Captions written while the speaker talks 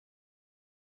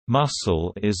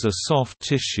Muscle is a soft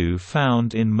tissue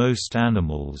found in most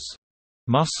animals.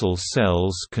 Muscle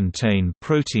cells contain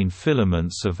protein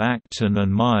filaments of actin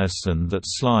and myosin that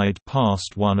slide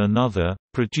past one another,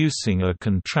 producing a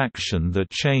contraction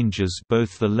that changes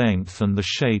both the length and the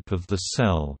shape of the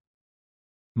cell.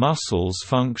 Muscles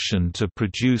function to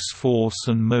produce force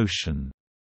and motion.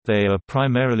 They are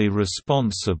primarily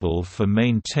responsible for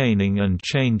maintaining and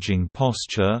changing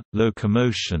posture,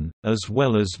 locomotion, as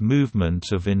well as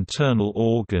movement of internal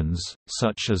organs,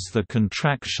 such as the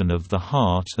contraction of the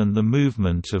heart and the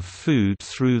movement of food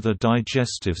through the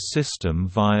digestive system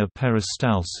via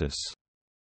peristalsis.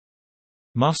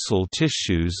 Muscle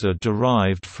tissues are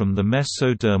derived from the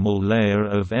mesodermal layer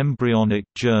of embryonic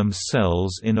germ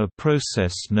cells in a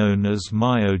process known as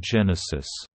myogenesis.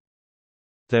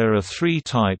 There are three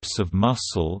types of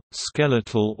muscle: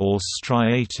 skeletal or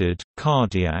striated,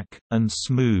 cardiac, and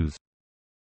smooth.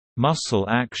 Muscle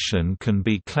action can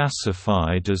be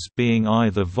classified as being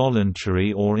either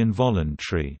voluntary or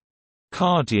involuntary.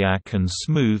 Cardiac and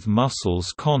smooth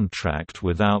muscles contract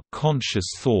without conscious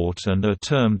thought and are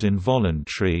termed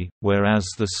involuntary, whereas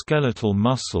the skeletal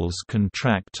muscles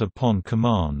contract upon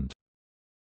command.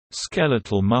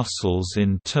 Skeletal muscles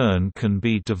in turn can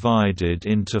be divided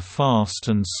into fast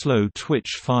and slow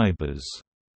twitch fibers.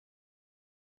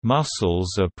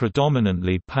 Muscles are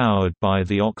predominantly powered by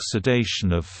the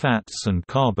oxidation of fats and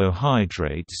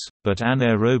carbohydrates, but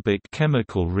anaerobic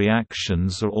chemical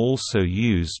reactions are also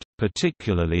used,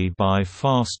 particularly by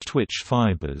fast twitch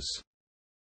fibers.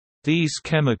 These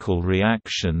chemical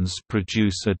reactions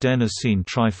produce adenosine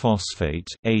triphosphate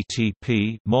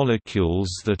 (ATP) molecules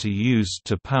that are used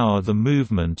to power the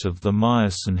movement of the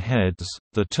myosin heads.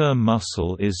 The term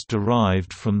muscle is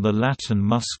derived from the Latin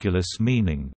musculus,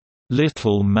 meaning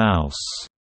little mouse,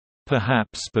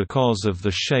 perhaps because of the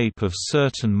shape of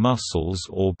certain muscles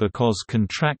or because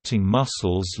contracting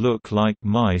muscles look like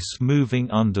mice moving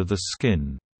under the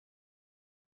skin.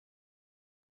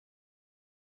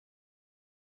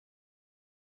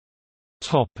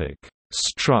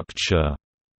 Structure.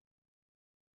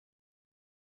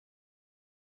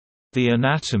 The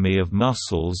anatomy of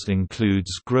muscles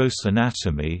includes gross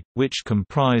anatomy, which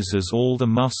comprises all the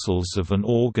muscles of an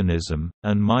organism,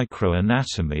 and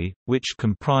microanatomy, which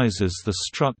comprises the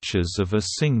structures of a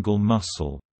single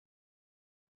muscle.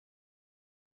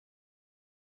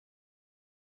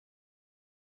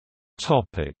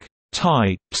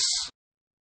 Types.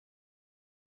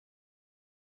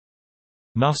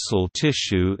 Muscle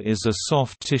tissue is a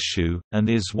soft tissue, and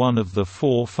is one of the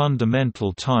four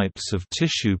fundamental types of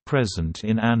tissue present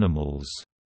in animals.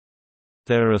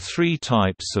 There are three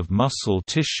types of muscle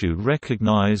tissue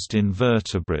recognized in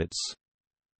vertebrates: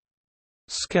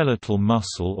 skeletal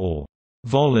muscle or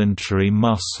voluntary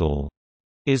muscle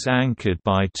is anchored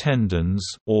by tendons,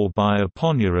 or by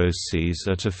aponeuroses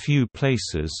at a few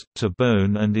places, to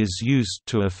bone and is used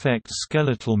to affect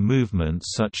skeletal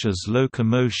movements such as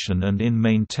locomotion and in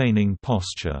maintaining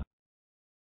posture.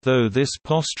 Though this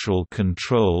postural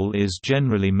control is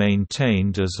generally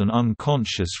maintained as an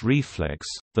unconscious reflex,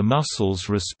 the muscles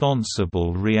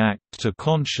responsible react to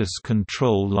conscious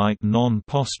control like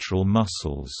non-postural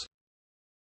muscles.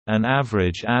 An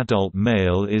average adult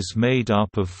male is made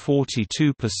up of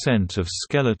 42% of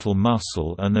skeletal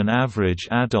muscle and an average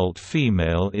adult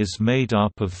female is made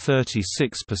up of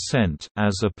 36%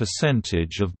 as a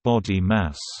percentage of body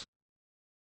mass.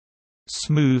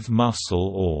 Smooth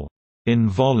muscle or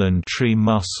involuntary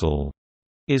muscle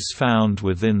is found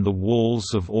within the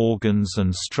walls of organs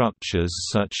and structures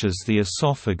such as the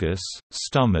esophagus,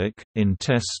 stomach,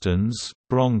 intestines,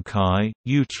 bronchi,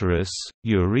 uterus,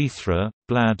 urethra,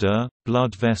 bladder,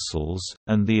 blood vessels,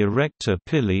 and the erector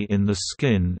pili in the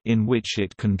skin, in which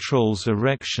it controls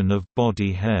erection of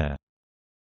body hair.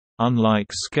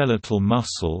 Unlike skeletal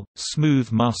muscle, smooth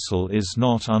muscle is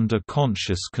not under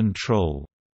conscious control.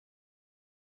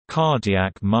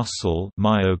 Cardiac muscle,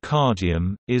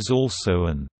 myocardium, is also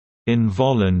an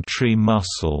involuntary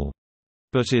muscle,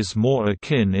 but is more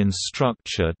akin in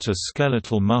structure to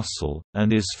skeletal muscle,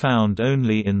 and is found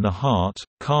only in the heart.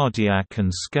 Cardiac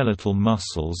and skeletal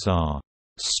muscles are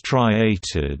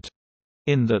striated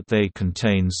in that they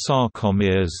contain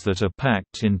sarcomeres that are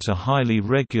packed into highly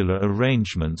regular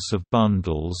arrangements of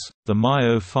bundles. The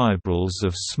myofibrils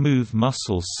of smooth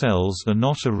muscle cells are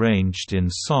not arranged in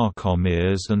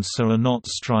sarcomeres and so are not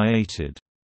striated.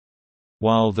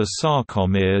 While the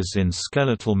sarcomeres in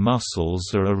skeletal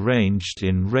muscles are arranged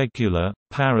in regular,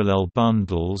 parallel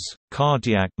bundles,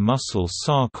 cardiac muscle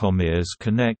sarcomeres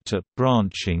connect at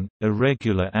branching,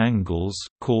 irregular angles,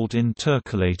 called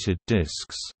intercalated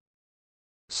discs.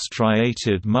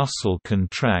 striated muscle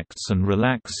contracts and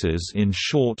relaxes in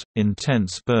short,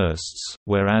 intense bursts,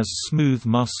 whereas smooth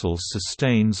muscle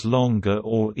sustains longer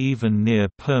or even near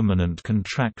permanent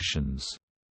contractions.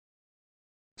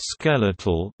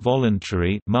 Skeletal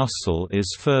voluntary muscle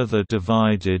is further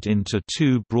divided into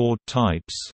two broad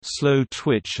types, slow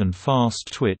twitch and fast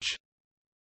twitch.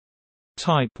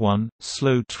 Type 1,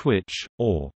 slow twitch,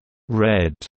 or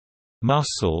red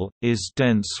muscle, is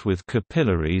dense with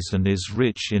capillaries and is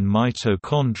rich in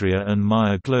mitochondria and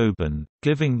myoglobin,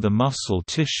 giving the muscle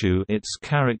tissue its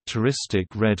characteristic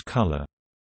red color.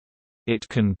 It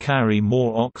can carry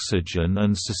more oxygen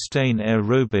and sustain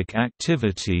aerobic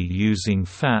activity using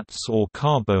fats or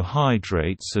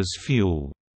carbohydrates as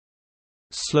fuel.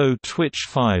 Slow twitch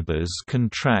fibers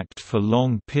contract for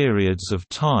long periods of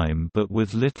time but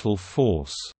with little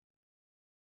force.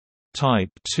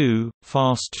 Type 2,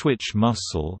 fast twitch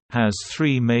muscle, has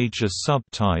three major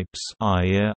subtypes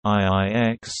IA,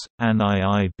 IIX, and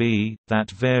IIB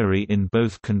that vary in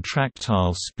both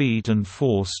contractile speed and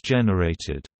force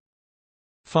generated.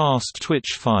 Fast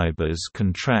twitch fibers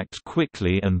contract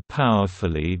quickly and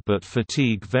powerfully but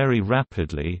fatigue very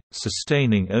rapidly,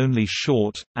 sustaining only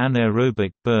short,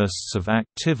 anaerobic bursts of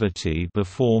activity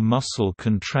before muscle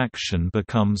contraction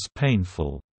becomes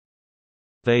painful.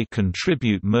 They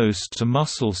contribute most to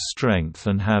muscle strength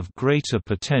and have greater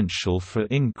potential for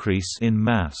increase in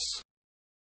mass.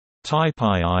 Type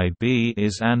IIB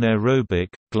is anaerobic,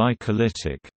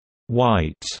 glycolytic,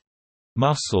 white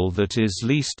muscle that is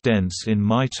least dense in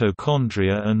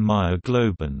mitochondria and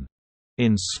myoglobin.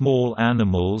 In small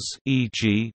animals,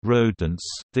 e.g., rodents,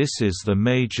 this is the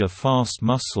major fast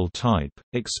muscle type,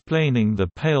 explaining the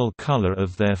pale color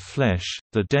of their flesh.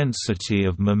 The density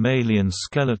of mammalian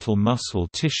skeletal muscle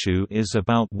tissue is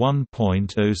about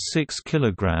 1.06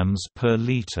 kg per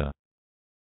liter.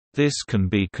 This can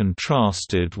be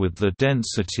contrasted with the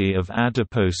density of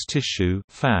adipose tissue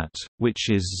fat, which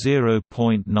is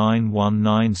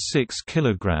 0.9196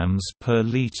 kg per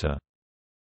liter.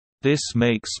 This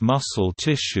makes muscle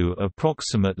tissue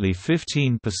approximately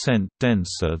 15%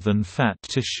 denser than fat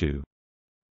tissue.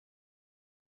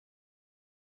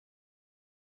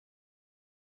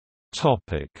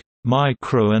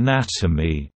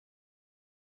 Microanatomy.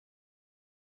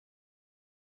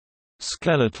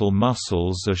 Skeletal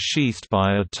muscles are sheathed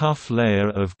by a tough layer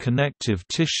of connective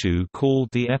tissue called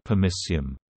the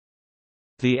epimysium.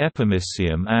 The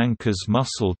epimysium anchors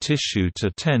muscle tissue to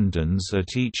tendons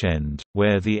at each end,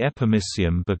 where the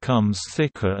epimysium becomes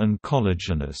thicker and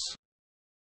collagenous.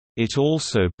 It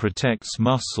also protects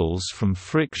muscles from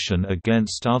friction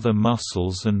against other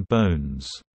muscles and bones.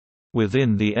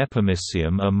 Within the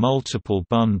epimysium are multiple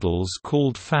bundles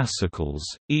called fascicles,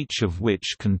 each of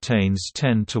which contains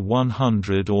 10 to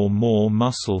 100 or more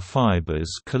muscle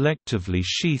fibers collectively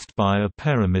sheathed by a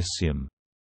perimysium.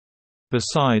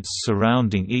 Besides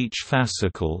surrounding each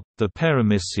fascicle, the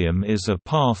perimysium is a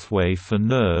pathway for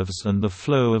nerves and the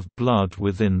flow of blood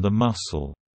within the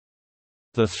muscle.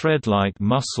 The thread-like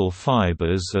muscle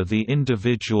fibers are the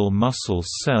individual muscle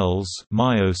cells,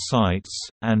 myocytes,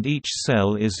 and each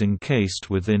cell is encased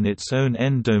within its own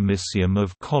endomysium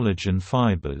of collagen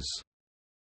fibers.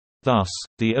 Thus,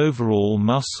 the overall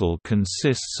muscle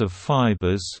consists of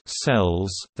fibers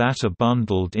cells that are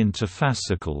bundled into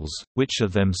fascicles, which are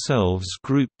themselves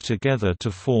grouped together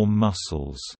to form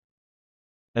muscles.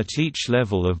 At each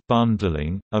level of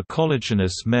bundling, a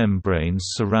collagenous membrane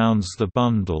surrounds the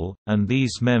bundle, and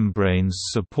these membranes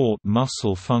support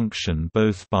muscle function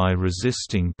both by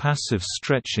resisting passive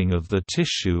stretching of the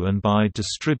tissue and by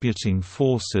distributing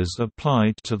forces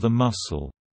applied to the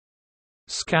muscle.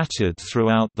 Scattered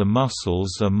throughout the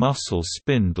muscles are muscle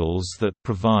spindles that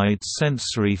provide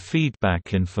sensory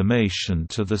feedback information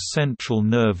to the central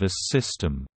nervous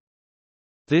system.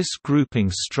 This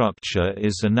grouping structure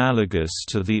is analogous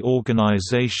to the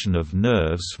organization of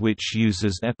nerves, which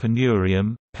uses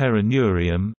epineurium,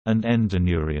 perineurium, and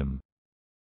endoneurium.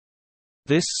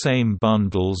 This same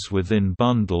bundles within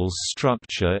bundles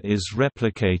structure is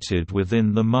replicated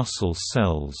within the muscle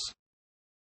cells.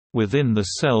 Within the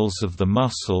cells of the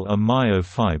muscle are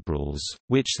myofibrils,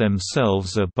 which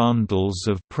themselves are bundles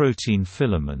of protein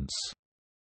filaments.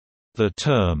 The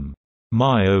term,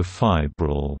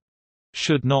 myofibril,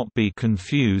 should not be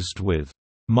confused with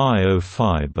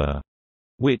myofiber,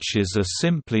 which is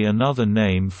simply another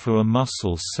name for a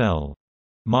muscle cell.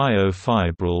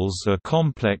 Myofibrils are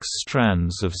complex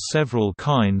strands of several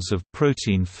kinds of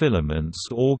protein filaments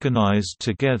organized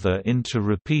together into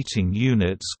repeating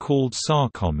units called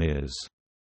sarcomeres.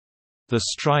 The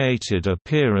striated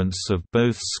appearance of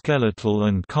both skeletal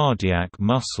and cardiac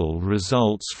muscle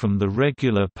results from the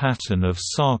regular pattern of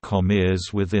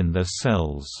sarcomeres within their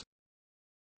cells.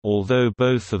 Although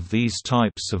both of these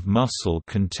types of muscle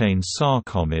contain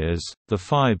sarcomeres, the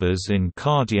fibers in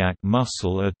cardiac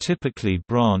muscle are typically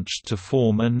branched to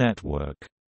form a network.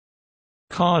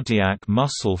 Cardiac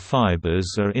muscle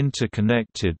fibers are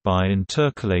interconnected by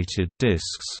intercalated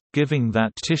discs, giving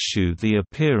that tissue the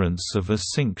appearance of a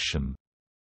syncytium.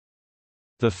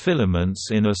 The filaments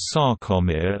in a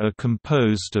sarcomere are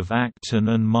composed of actin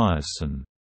and myosin.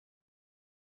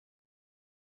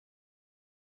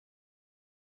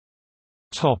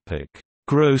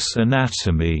 Gross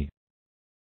anatomy.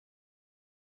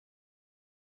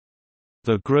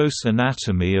 The gross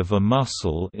anatomy of a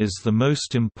muscle is the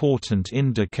most important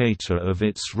indicator of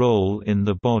its role in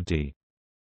the body.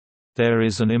 There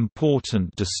is an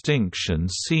important distinction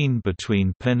seen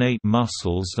between pinnate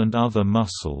muscles and other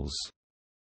muscles.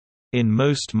 In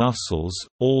most muscles,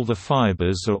 all the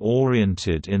fibers are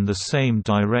oriented in the same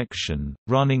direction,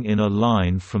 running in a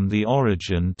line from the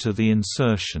origin to the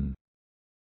insertion.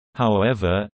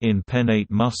 However, in pinnate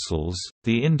muscles,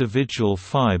 the individual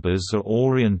fibers are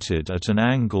oriented at an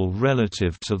angle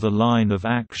relative to the line of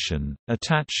action,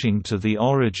 attaching to the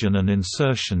origin and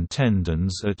insertion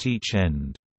tendons at each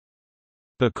end.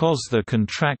 Because the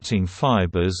contracting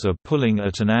fibers are pulling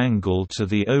at an angle to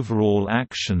the overall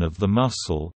action of the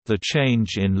muscle, the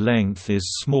change in length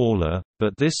is smaller,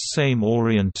 but this same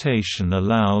orientation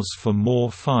allows for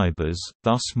more fibers,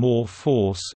 thus more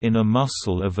force, in a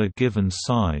muscle of a given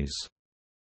size.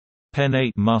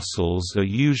 Pinnate muscles are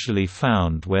usually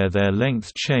found where their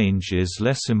length change is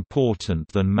less important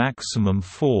than maximum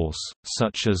force,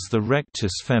 such as the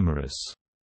rectus femoris.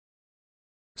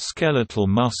 Skeletal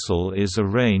muscle is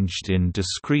arranged in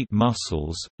discrete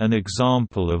muscles, an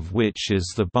example of which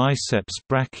is the biceps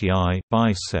brachii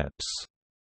biceps.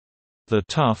 The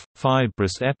tough,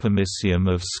 fibrous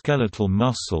epimysium of skeletal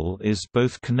muscle is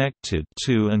both connected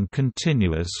to and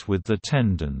continuous with the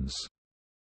tendons.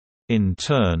 In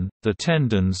turn, the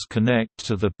tendons connect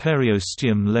to the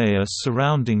periosteum layer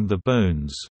surrounding the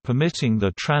bones, permitting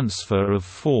the transfer of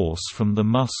force from the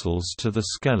muscles to the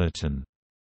skeleton.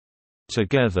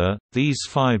 Together, these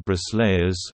fibrous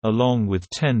layers, along with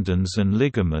tendons and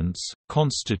ligaments,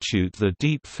 constitute the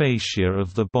deep fascia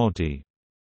of the body.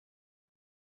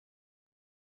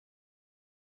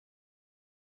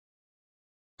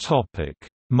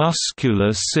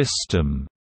 Muscular system.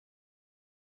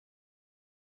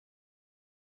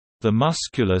 The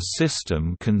muscular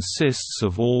system consists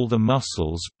of all the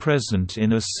muscles present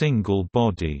in a single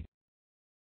body.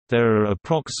 There are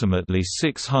approximately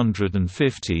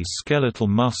 650 skeletal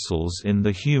muscles in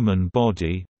the human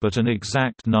body, but an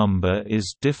exact number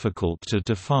is difficult to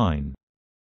define.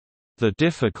 The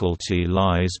difficulty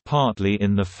lies partly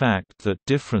in the fact that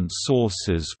different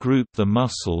sources group the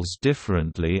muscles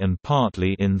differently and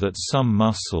partly in that some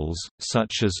muscles,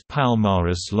 such as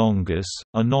palmaris longus,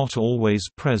 are not always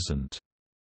present.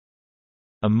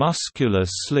 A muscular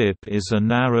slip is a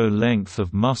narrow length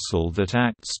of muscle that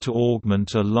acts to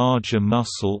augment a larger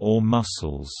muscle or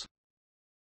muscles.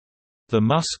 The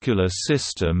muscular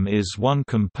system is one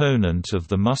component of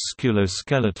the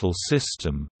musculoskeletal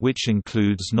system, which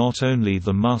includes not only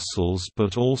the muscles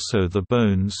but also the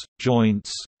bones,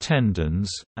 joints,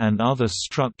 tendons, and other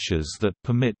structures that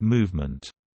permit movement.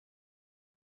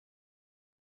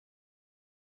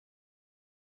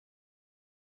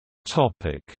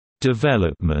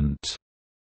 Development.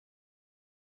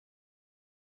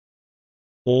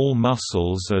 All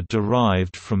muscles are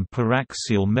derived from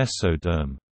paraxial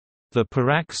mesoderm. The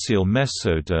paraxial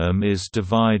mesoderm is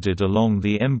divided along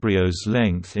the embryo's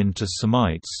length into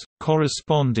somites,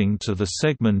 corresponding to the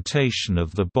segmentation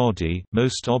of the body,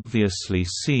 most obviously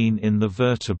seen in the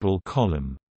vertebral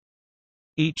column.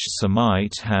 Each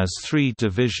somite has three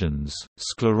divisions: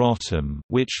 sclerotum,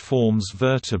 which forms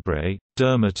vertebrae,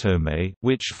 dermatome,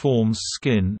 which forms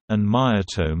skin, and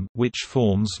myotome, which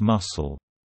forms muscle.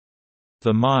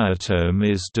 The myotome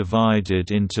is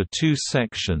divided into two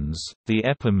sections, the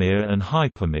epimere and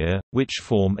hypomere, which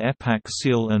form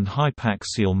epaxial and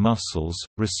hypaxial muscles,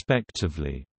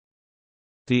 respectively.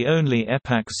 The only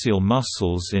epaxial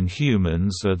muscles in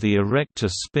humans are the erector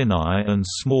spinae and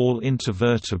small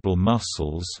intervertebral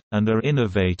muscles, and are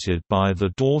innervated by the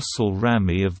dorsal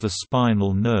rami of the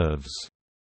spinal nerves.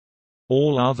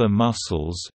 All other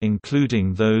muscles,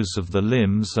 including those of the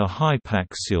limbs, are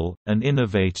hypaxial, and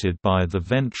innervated by the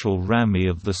ventral rami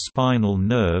of the spinal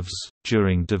nerves.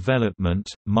 During development,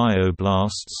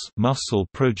 myoblasts, muscle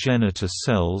progenitor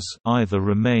cells, either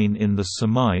remain in the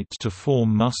somite to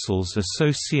form muscles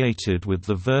associated with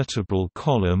the vertebral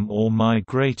column or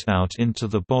migrate out into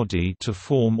the body to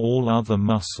form all other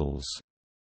muscles.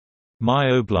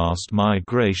 Myoblast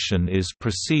migration is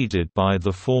preceded by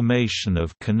the formation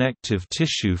of connective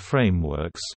tissue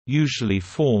frameworks, usually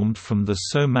formed from the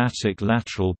somatic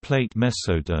lateral plate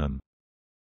mesoderm.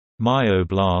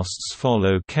 Myoblasts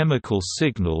follow chemical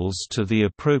signals to the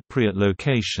appropriate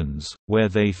locations, where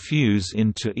they fuse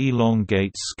into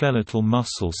elongate skeletal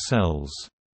muscle cells.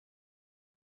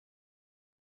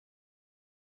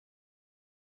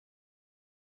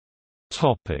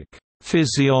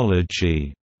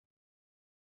 Physiology.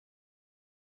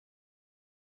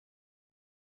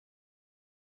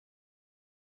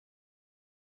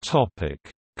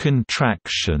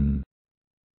 Contraction.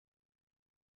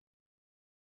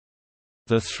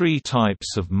 The three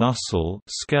types of muscle,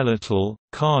 skeletal,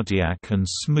 cardiac and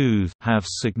smooth, have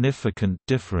significant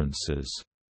differences.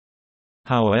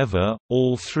 However,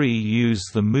 all three use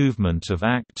the movement of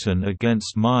actin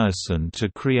against myosin to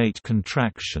create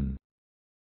contraction.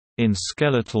 In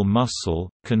skeletal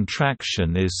muscle,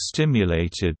 contraction is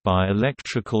stimulated by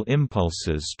electrical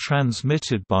impulses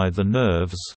transmitted by the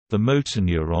nerves, the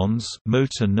motoneurons,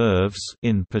 motor nerves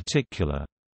in particular.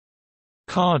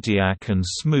 Cardiac and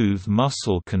smooth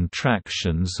muscle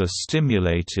contractions are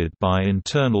stimulated by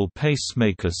internal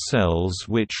pacemaker cells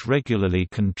which regularly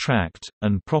contract,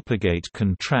 and propagate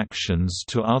contractions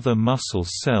to other muscle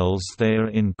cells they are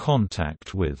in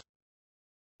contact with.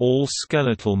 All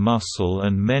skeletal muscle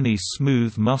and many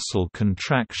smooth muscle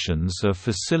contractions are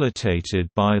facilitated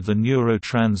by the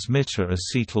neurotransmitter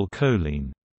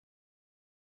acetylcholine.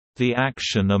 The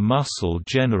action a muscle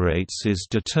generates is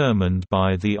determined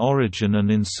by the origin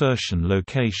and insertion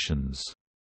locations.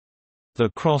 The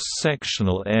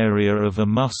cross-sectional area of a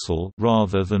muscle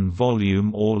rather than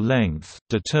volume or length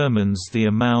determines the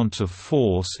amount of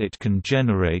force it can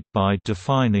generate by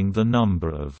defining the number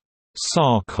of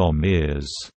sarcomeres,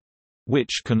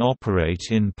 which can operate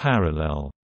in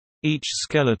parallel. Each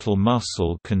skeletal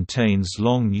muscle contains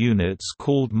long units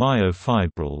called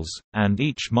myofibrils, and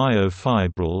each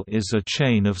myofibril is a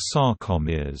chain of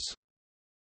sarcomeres.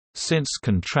 Since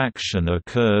contraction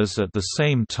occurs at the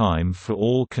same time for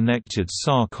all connected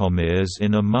sarcomeres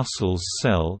in a muscle's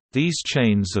cell, these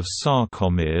chains of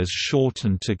sarcomeres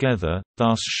shorten together,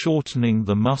 thus shortening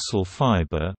the muscle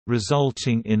fiber,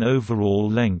 resulting in overall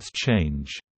length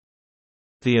change.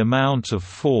 The amount of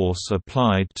force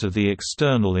applied to the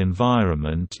external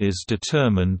environment is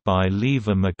determined by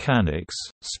lever mechanics,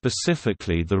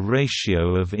 specifically the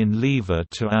ratio of in-lever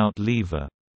to out-lever.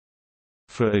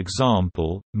 For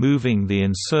example, moving the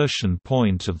insertion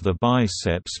point of the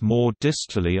biceps more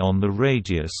distally on the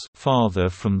radius farther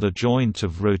from the joint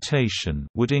of rotation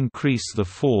would increase the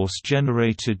force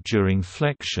generated during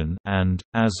flexion and,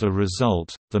 as a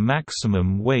result, the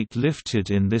maximum weight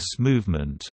lifted in this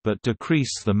movement, but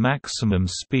decrease the maximum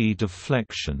speed of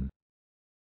flexion.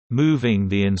 Moving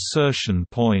the insertion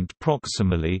point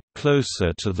proximally,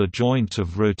 closer to the joint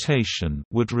of rotation,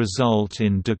 would result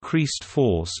in decreased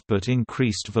force but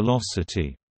increased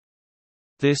velocity.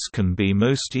 This can be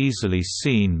most easily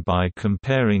seen by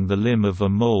comparing the limb of a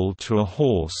mole to a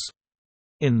horse.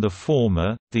 In the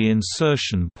former, the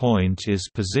insertion point is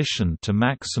positioned to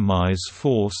maximize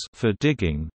force for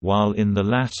digging, while in the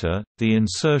latter, the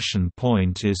insertion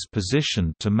point is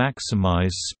positioned to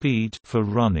maximize speed for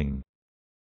running.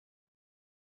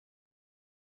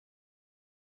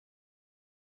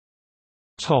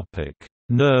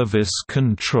 Nervous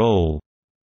control.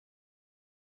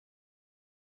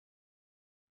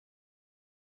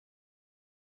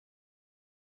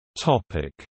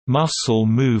 Muscle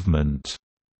movement.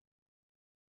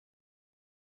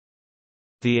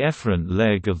 The efferent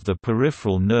leg of the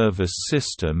peripheral nervous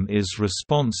system is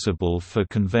responsible for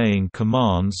conveying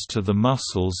commands to the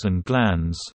muscles and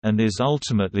glands, and is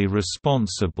ultimately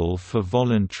responsible for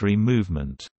voluntary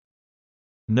movement.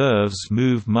 Nerves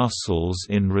move muscles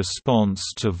in response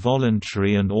to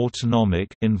voluntary and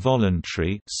autonomic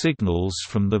involuntary signals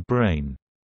from the brain.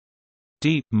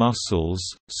 Deep muscles,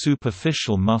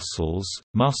 superficial muscles,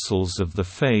 muscles of the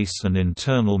face and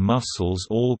internal muscles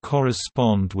all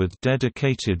correspond with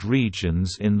dedicated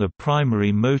regions in the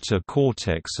primary motor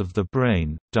cortex of the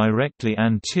brain, directly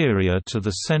anterior to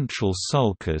the central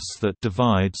sulcus that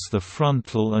divides the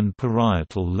frontal and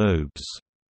parietal lobes.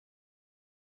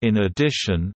 In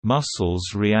addition,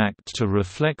 muscles react to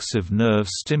reflexive nerve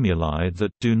stimuli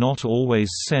that do not always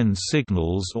send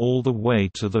signals all the way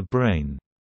to the brain.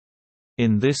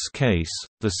 In this case,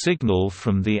 the signal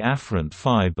from the afferent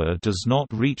fiber does not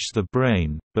reach the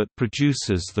brain, but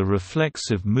produces the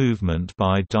reflexive movement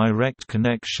by direct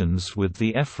connections with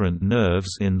the efferent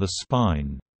nerves in the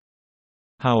spine.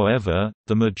 However,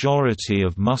 the majority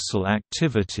of muscle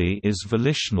activity is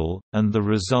volitional, and the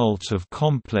result of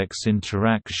complex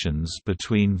interactions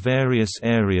between various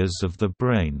areas of the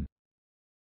brain.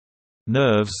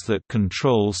 Nerves that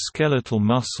control skeletal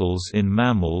muscles in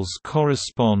mammals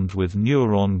correspond with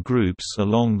neuron groups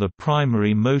along the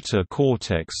primary motor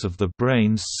cortex of the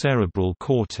brain's cerebral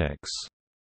cortex.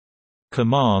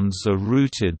 Commands are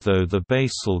routed through the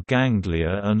basal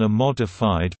ganglia and are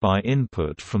modified by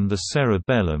input from the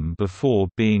cerebellum before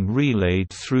being relayed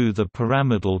through the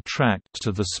pyramidal tract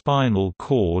to the spinal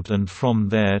cord and from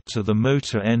there to the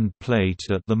motor end plate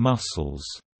at the muscles.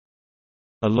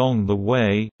 Along the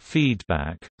way,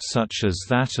 feedback, such as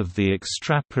that of the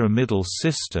extrapyramidal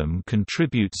system,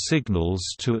 contribute signals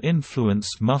to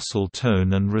influence muscle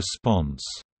tone and response.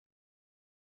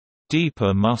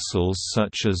 Deeper muscles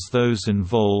such as those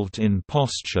involved in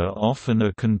posture often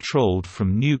are controlled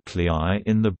from nuclei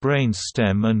in the brain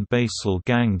stem and basal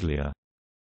ganglia.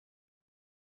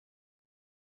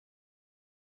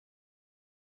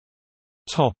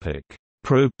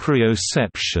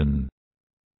 Proprioception.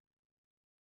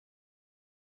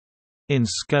 In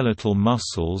skeletal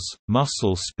muscles,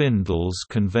 muscle spindles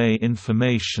convey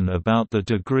information about the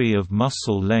degree of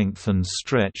muscle length and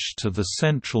stretch to the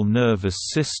central nervous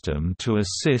system to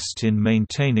assist in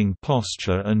maintaining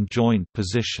posture and joint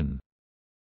position.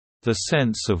 The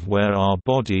sense of where our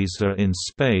bodies are in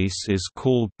space is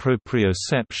called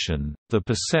proprioception, the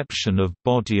perception of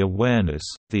body awareness,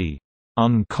 the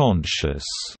unconscious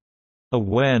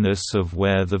awareness of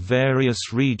where the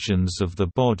various regions of the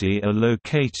body are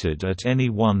located at any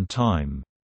one time.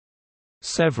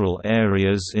 Several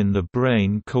areas in the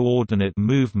brain coordinate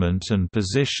movement and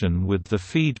position with the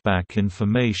feedback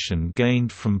information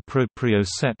gained from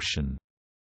proprioception.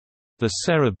 The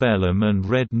cerebellum and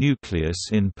red nucleus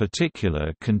in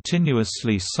particular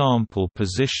continuously sample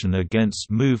position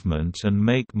against movement and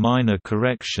make minor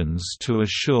corrections to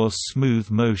assure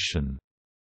smooth motion.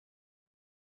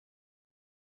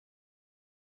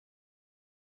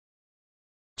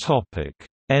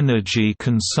 Energy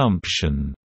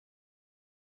consumption.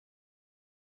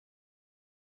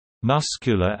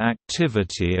 Muscular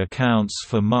activity accounts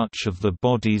for much of the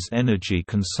body's energy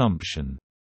consumption.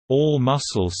 All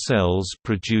muscle cells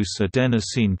produce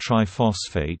adenosine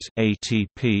triphosphate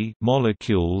 (ATP)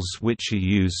 molecules which are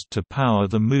used to power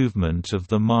the movement of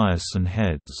the myosin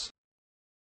heads.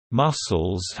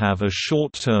 Muscles have a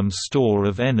short-term store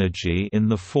of energy in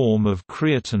the form of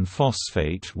creatine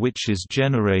phosphate which is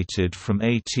generated from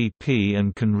ATP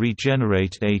and can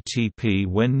regenerate ATP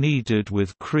when needed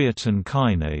with creatine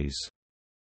kinase.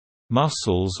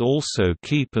 Muscles also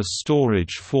keep a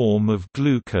storage form of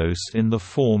glucose in the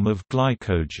form of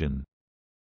glycogen.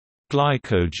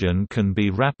 Glycogen can be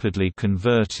rapidly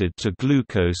converted to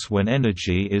glucose when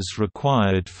energy is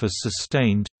required for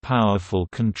sustained, powerful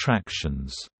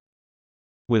contractions.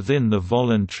 Within the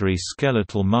voluntary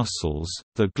skeletal muscles,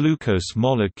 the glucose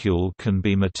molecule can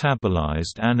be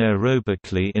metabolized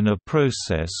anaerobically in a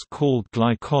process called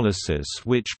glycolysis,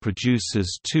 which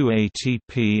produces 2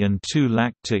 ATP and 2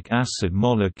 lactic acid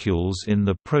molecules in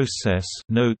the process.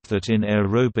 Note that in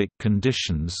aerobic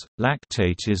conditions,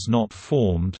 lactate is not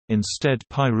formed, instead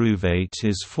pyruvate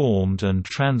is formed and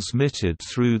transmitted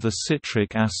through the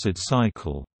citric acid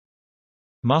cycle.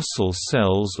 Muscle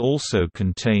cells also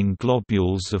contain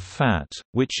globules of fat,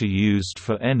 which are used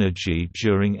for energy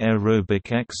during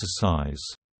aerobic exercise.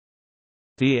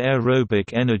 The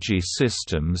aerobic energy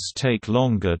systems take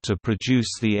longer to produce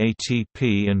the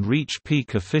ATP and reach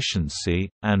peak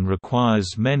efficiency, and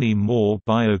requires many more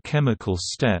biochemical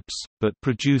steps, but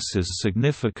produces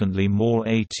significantly more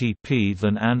ATP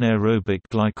than anaerobic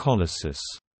glycolysis.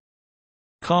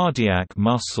 Cardiac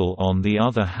muscle, on the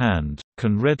other hand,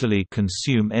 can readily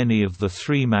consume any of the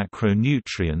 3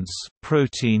 macronutrients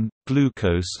protein,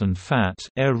 glucose and fat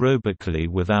aerobically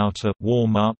without a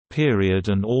warm-up period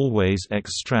and always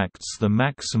extracts the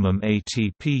maximum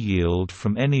ATP yield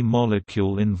from any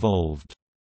molecule involved.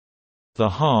 The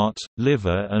heart,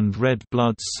 liver and red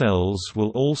blood cells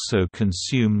will also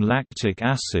consume lactic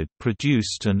acid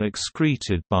produced and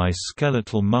excreted by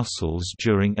skeletal muscles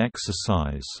during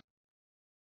exercise.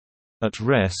 At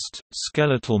rest,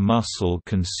 skeletal muscle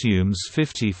consumes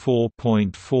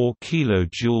 54.4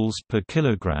 kJ per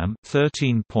kilogram,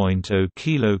 13.0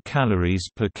 kilocalories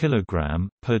per kilogram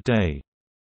per day.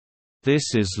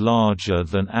 This is larger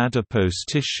than adipose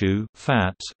tissue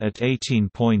fat at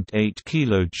 18.8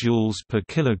 kJ per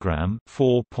kilogram,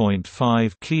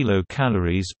 4.5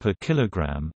 kilocalories per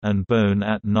kilogram, and bone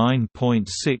at 9.6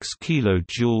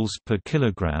 kJ per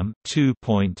kilogram,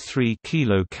 2.3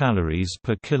 kilocalories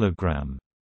per kilogram.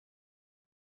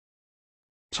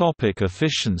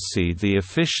 Efficiency. The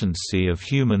efficiency of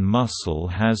human muscle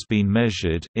has been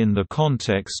measured, in the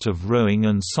context of rowing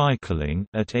and cycling,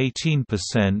 at 18%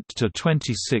 to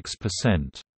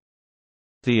 26%.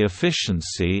 The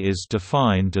efficiency is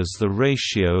defined as the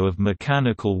ratio of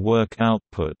mechanical work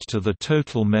output to the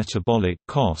total metabolic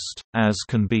cost, as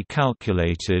can be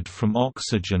calculated from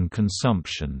oxygen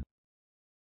consumption.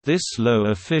 This low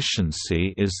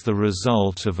efficiency is the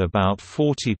result of about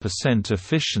 40%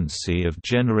 efficiency of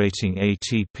generating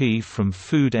ATP from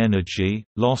food energy,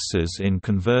 losses in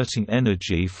converting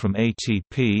energy from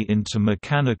ATP into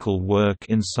mechanical work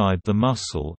inside the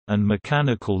muscle, and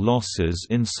mechanical losses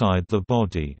inside the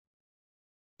body.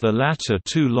 The latter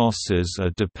two losses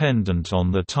are dependent on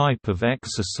the type of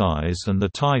exercise and the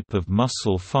type of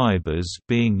muscle fibers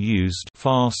being used,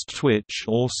 fast twitch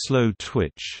or slow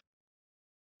twitch.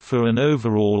 For an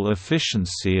overall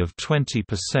efficiency of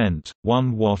 20%,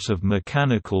 1 watt of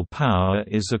mechanical power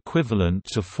is equivalent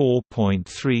to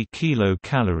 4.3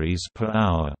 kilocalories per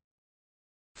hour.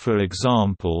 For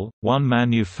example, one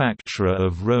manufacturer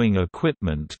of rowing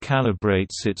equipment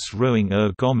calibrates its rowing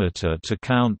ergometer to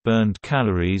count burned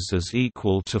calories as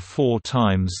equal to 4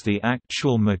 times the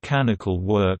actual mechanical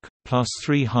work, plus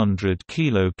 300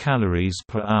 kilocalories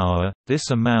per hour. This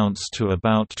amounts to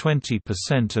about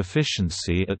 20%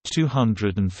 efficiency at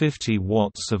 250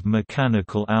 watts of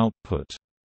mechanical output.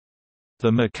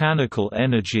 The mechanical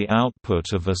energy output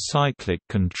of a cyclic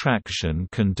contraction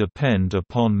can depend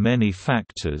upon many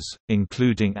factors,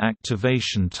 including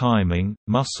activation timing,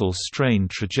 muscle strain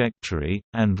trajectory,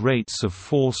 and rates of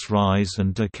force rise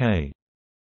and decay.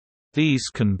 These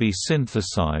can be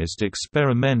synthesized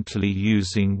experimentally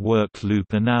using work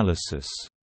loop analysis.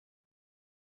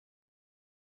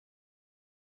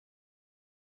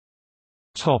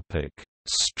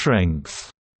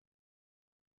 Strength.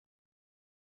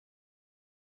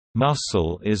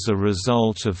 Muscle is a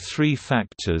result of three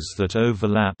factors that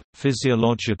overlap: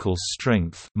 physiological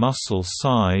strength, muscle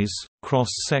size,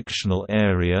 cross-sectional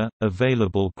area,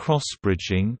 available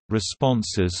cross-bridging,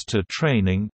 responses to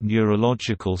training,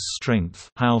 neurological strength,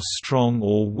 how strong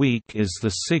or weak is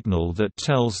the signal that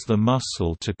tells the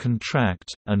muscle to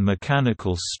contract, and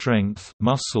mechanical strength,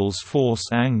 muscle's force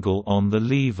angle on the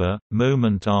lever,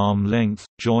 moment arm length,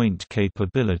 joint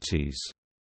capabilities.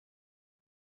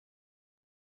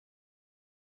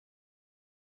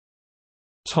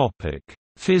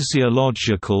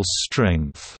 Physiological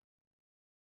strength.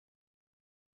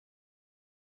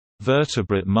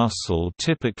 Vertebrate muscle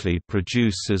typically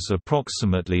produces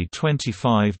approximately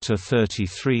 25 to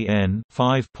 33 N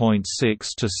 (5.6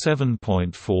 to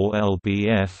 7.4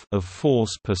 lbf) of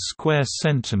force per square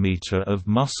centimeter of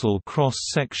muscle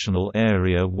cross-sectional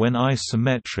area when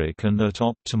isometric and at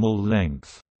optimal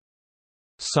length.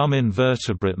 Some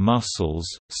invertebrate muscles,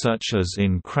 such as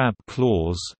in crab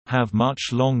claws, have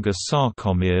much longer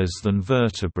sarcomeres than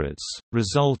vertebrates,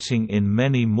 resulting in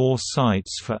many more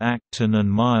sites for actin and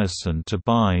myosin to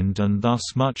bind and thus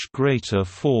much greater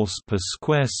force per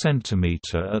square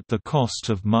centimeter at the cost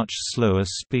of much slower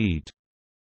speed.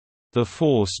 The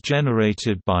force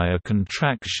generated by a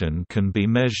contraction can be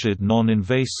measured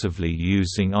non-invasively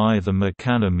using either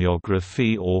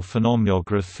mechanomyography or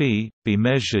phenomyography, be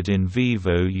measured in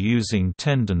vivo using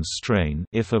tendon strain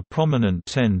if a prominent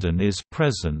tendon is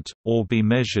present, or be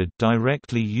measured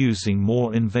directly using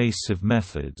more invasive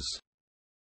methods.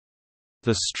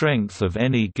 The strength of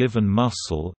any given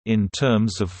muscle, in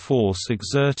terms of force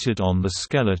exerted on the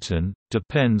skeleton,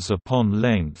 depends upon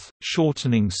length,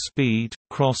 shortening speed,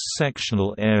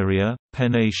 cross-sectional area,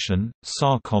 pennation,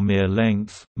 sarcomere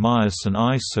length, myosin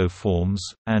isoforms,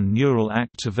 and neural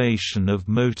activation of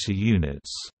motor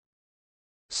units.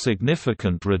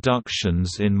 Significant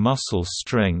reductions in muscle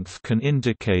strength can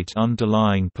indicate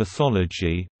underlying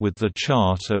pathology, with the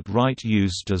chart at right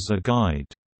used as a guide.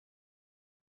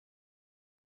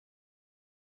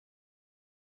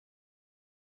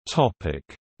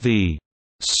 The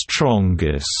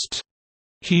strongest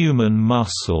human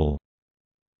muscle.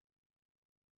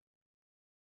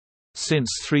 Since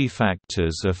three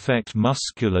factors affect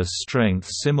muscular strength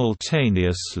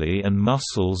simultaneously and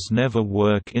muscles never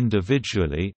work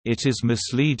individually, it is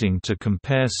misleading to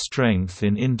compare strength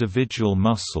in individual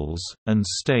muscles, and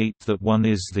state that one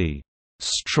is the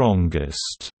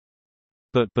strongest.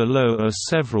 But below are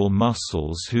several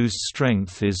muscles whose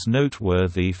strength is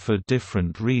noteworthy for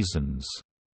different reasons.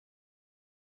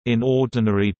 In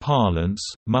ordinary parlance,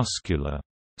 muscular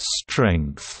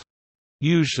strength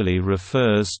usually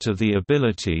refers to the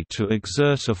ability to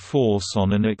exert a force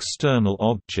on an external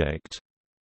object,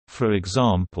 for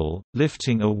example,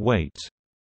 lifting a weight.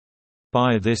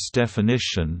 By this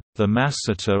definition, the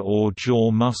masseter or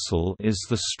jaw muscle is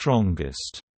the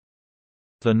strongest.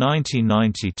 The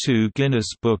 1992 Guinness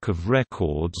Book of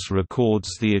Records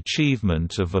records the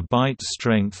achievement of a bite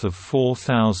strength of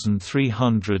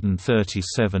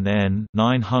 4,337 N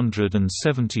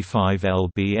 (975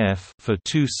 lbf) for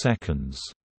 2 seconds.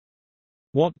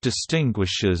 What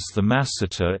distinguishes the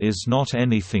masseter is not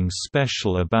anything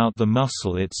special about the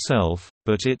muscle itself,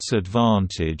 but its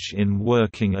advantage in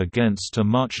working against a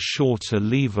much shorter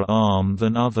lever arm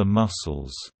than other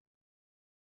muscles.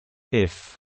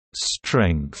 If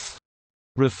strength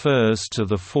refers to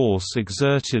the force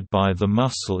exerted by the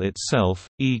muscle itself,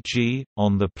 e.g.,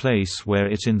 on the place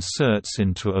where it inserts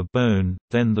into a bone,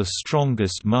 then the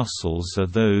strongest muscles are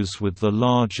those with the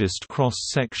largest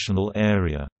cross-sectional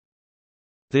area.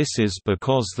 This is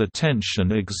because the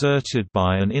tension exerted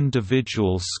by an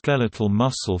individual skeletal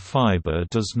muscle fiber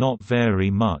does not vary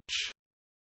much.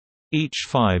 Each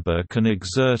fiber can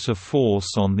exert a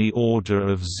force on the order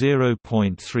of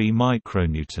 0.3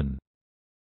 micronewton.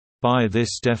 By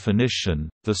this definition,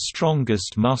 the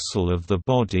strongest muscle of the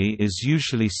body is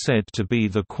usually said to be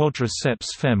the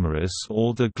quadriceps femoris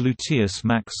or the gluteus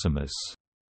maximus.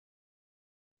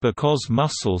 Because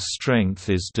muscle strength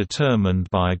is determined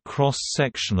by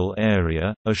cross-sectional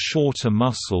area, a shorter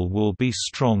muscle will be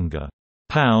stronger,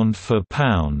 pound for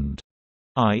pound,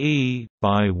 i.e.,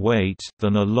 by weight,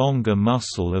 than a longer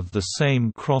muscle of the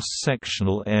same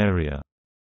cross-sectional area.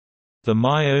 The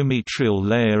myometrial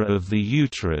layer of the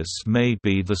uterus may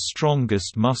be the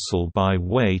strongest muscle by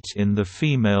weight in the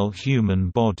female human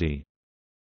body.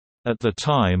 At the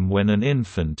time when an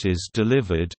infant is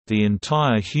delivered, the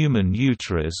entire human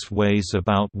uterus weighs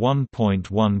about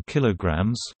 1.1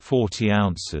 kilograms, 40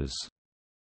 ounces.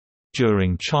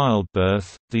 During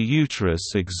childbirth, the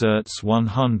uterus exerts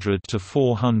 100 to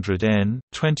 400 N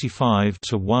 (25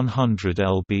 to 100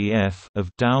 lbf)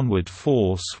 of downward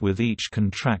force with each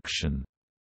contraction.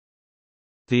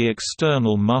 The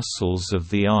external muscles of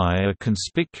the eye are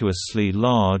conspicuously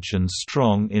large and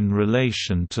strong in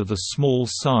relation to the small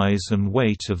size and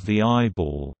weight of the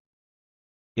eyeball.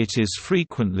 It is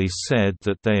frequently said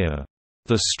that they are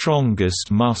the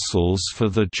strongest muscles for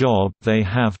the job they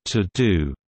have to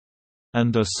do,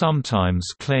 and are sometimes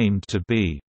claimed to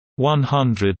be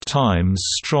 100 times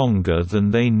stronger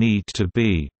than they need to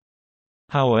be.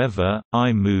 However,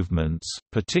 eye movements,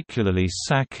 particularly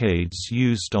saccades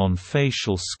used on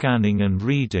facial scanning and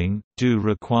reading, do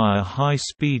require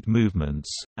high-speed movements,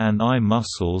 and eye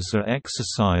muscles are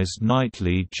exercised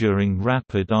nightly during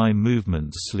rapid eye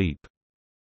movement sleep.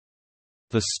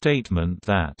 The statement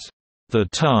that, "the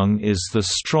tongue is the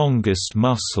strongest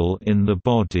muscle in the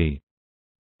body,"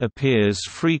 appears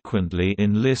frequently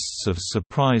in lists of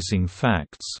surprising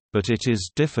facts, but it is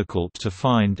difficult to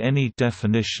find any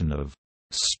definition of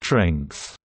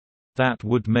strength that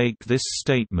would make this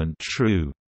statement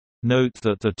true. Note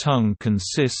that the tongue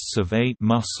consists of 8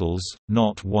 muscles,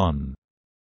 not 1.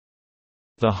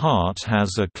 The heart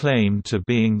has a claim to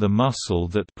being the muscle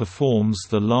that performs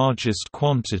the largest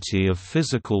quantity of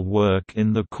physical work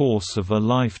in the course of a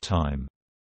lifetime.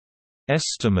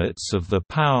 Estimates of the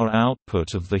power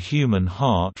output of the human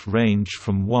heart range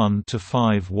from 1 to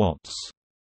 5 watts.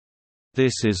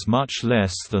 This is much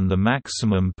less than the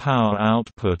maximum power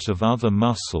output of other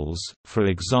muscles. For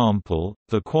example,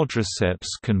 the quadriceps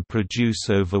can produce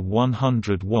over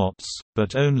 100 watts,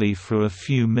 but only for a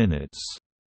few minutes.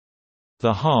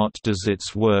 The heart does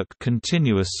its work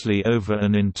continuously over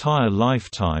an entire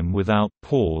lifetime without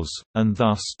pause, and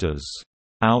thus does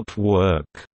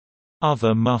outwork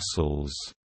other muscles.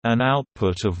 An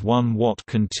output of 1 watt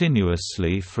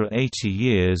continuously for 80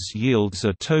 years yields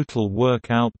a total work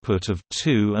output of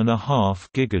 2.5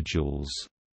 gigajoules.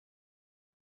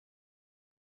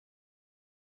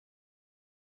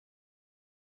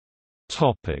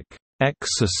 Topic: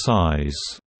 Exercise.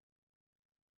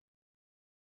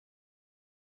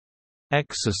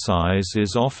 Exercise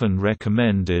is often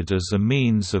recommended as a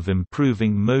means of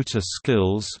improving motor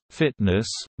skills, fitness,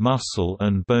 muscle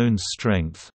and bone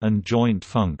strength, and joint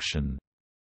function.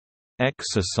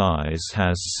 Exercise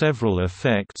has several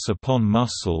effects upon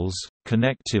muscles,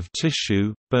 connective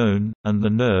tissue, bone, and the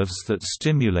nerves that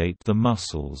stimulate the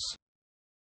muscles.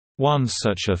 One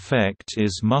such effect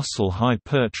is muscle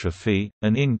hypertrophy,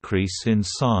 an increase in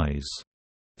size.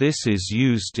 This is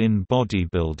used in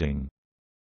bodybuilding.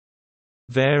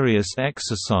 Various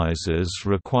exercises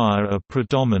require a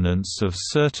predominance of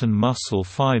certain muscle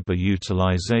fiber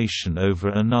utilization over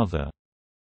another.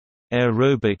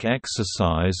 Aerobic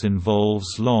exercise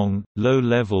involves long, low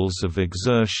levels of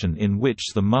exertion in which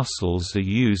the muscles are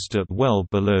used at well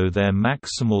below their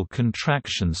maximal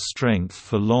contraction strength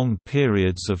for long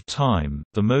periods of time,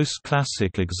 the most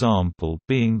classic example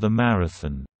being the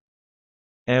marathon.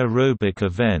 Aerobic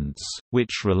events,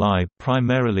 which rely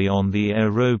primarily on the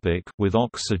aerobic with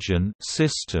oxygen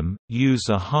system, use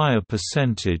a higher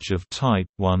percentage of type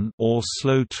 1 or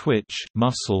slow twitch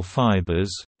muscle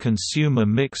fibers, consume a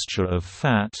mixture of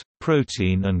fat,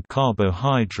 protein and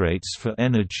carbohydrates for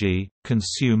energy,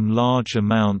 consume large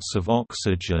amounts of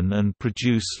oxygen and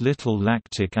produce little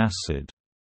lactic acid.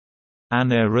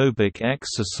 Anaerobic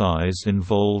exercise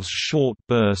involves short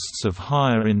bursts of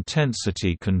higher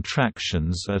intensity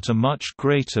contractions at a much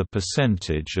greater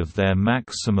percentage of their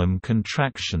maximum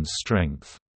contraction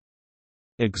strength.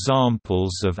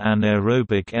 Examples of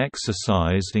anaerobic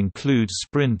exercise include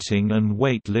sprinting and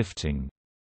weightlifting.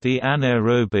 The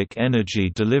anaerobic energy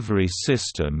delivery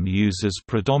system uses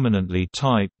predominantly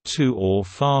type 2 or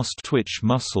fast-twitch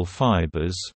muscle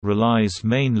fibers, relies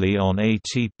mainly on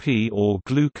ATP or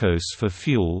glucose for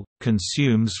fuel,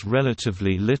 consumes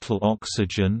relatively little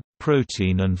oxygen,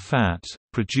 protein and fat,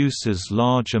 produces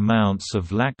large amounts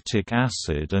of lactic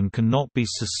acid and cannot be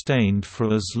sustained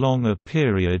for as long a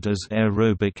period as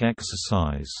aerobic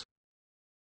exercise.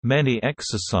 Many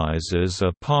exercises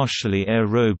are partially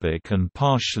aerobic and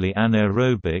partially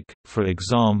anaerobic, for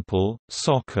example,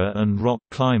 soccer and rock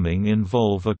climbing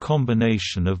involve a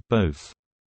combination of both.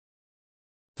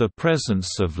 The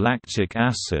presence of lactic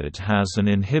acid has an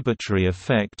inhibitory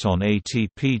effect on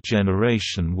ATP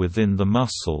generation within the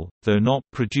muscle, though not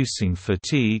producing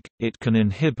fatigue. It can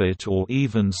inhibit or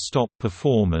even stop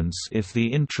performance if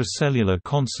the intracellular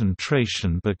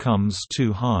concentration becomes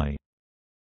too high.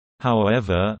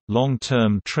 However,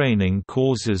 long-term training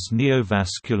causes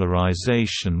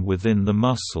neovascularization within the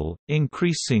muscle,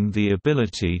 increasing the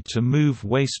ability to move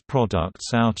waste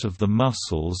products out of the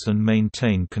muscles and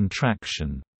maintain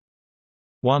contraction.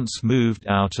 Once moved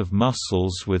out of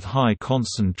muscles with high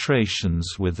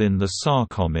concentrations within the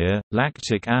sarcomere,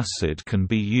 lactic acid can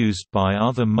be used by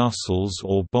other muscles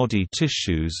or body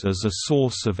tissues as a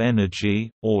source of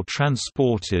energy, or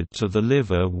transported to the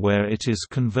liver where it is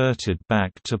converted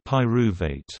back to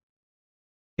pyruvate.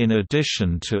 In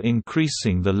addition to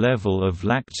increasing the level of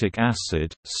lactic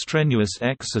acid, strenuous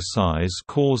exercise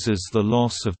causes the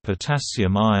loss of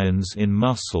potassium ions in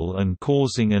muscle and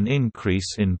causing an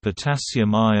increase in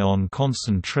potassium ion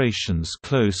concentrations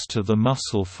close to the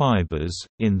muscle fibers,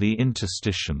 in the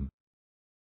interstitium.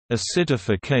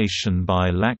 Acidification by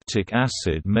lactic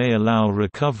acid may allow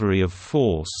recovery of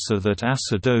force so that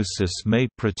acidosis may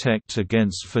protect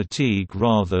against fatigue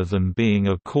rather than being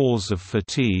a cause of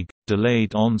fatigue.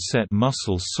 Delayed onset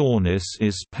muscle soreness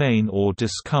is pain or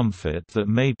discomfort that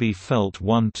may be felt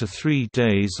 1 to 3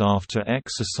 days after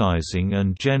exercising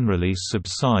and generally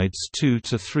subsides 2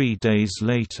 to 3 days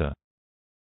later.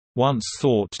 Once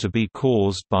thought to be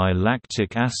caused by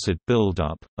lactic acid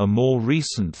buildup, a more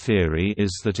recent theory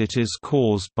is that it is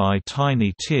caused by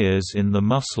tiny tears in the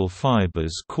muscle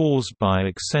fibers caused by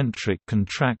eccentric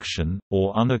contraction,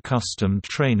 or unaccustomed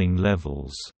training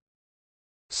levels.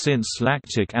 Since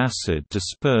lactic acid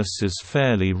disperses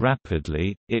fairly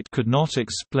rapidly, it could not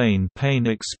explain pain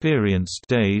experienced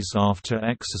days after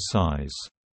exercise.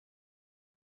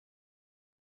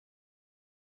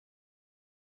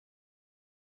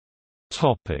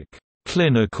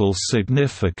 Clinical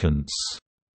significance.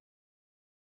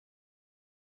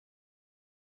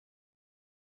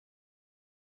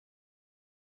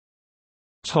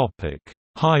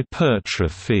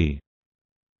 Hypertrophy.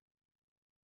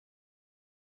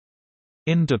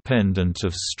 Independent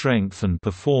of strength and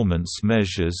performance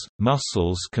measures,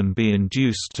 muscles can be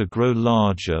induced to grow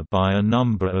larger by a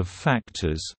number of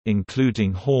factors,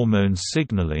 including hormone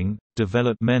signaling,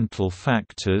 developmental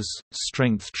factors,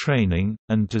 strength training,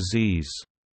 and disease.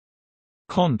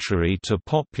 Contrary to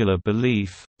popular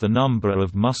belief, the number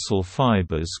of muscle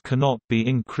fibers cannot be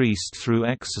increased through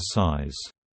exercise.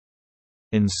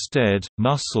 Instead,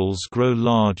 muscles grow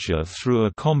larger through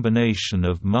a combination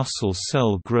of muscle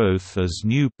cell growth as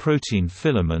new protein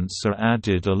filaments are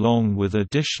added along with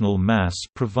additional mass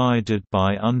provided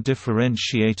by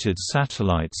undifferentiated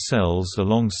satellite cells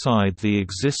alongside the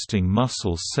existing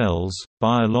muscle cells.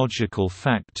 Biological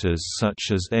factors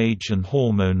such as age and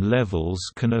hormone levels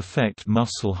can affect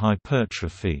muscle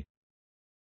hypertrophy.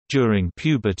 During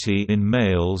puberty in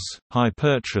males,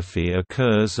 hypertrophy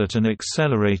occurs at an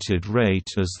accelerated rate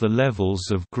as the levels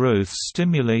of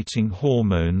growth-stimulating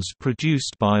hormones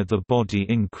produced by the body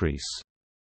increase.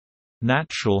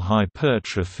 Natural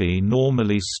hypertrophy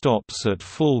normally stops at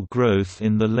full growth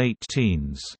in the late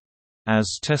teens.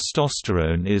 As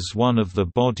testosterone is one of the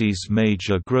body's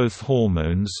major growth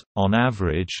hormones, on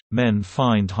average, men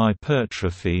find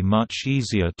hypertrophy much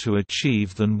easier to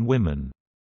achieve than women.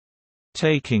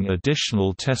 Taking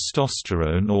additional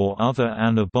testosterone or other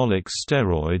anabolic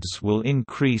steroids will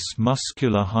increase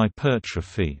muscular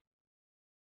hypertrophy.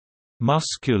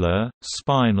 Muscular,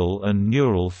 spinal and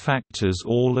neural factors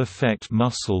all affect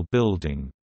muscle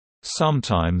building.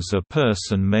 Sometimes a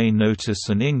person may notice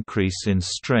an increase in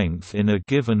strength in a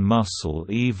given muscle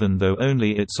even though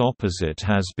only its opposite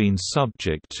has been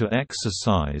subject to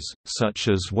exercise, such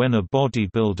as when a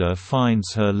bodybuilder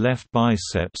finds her left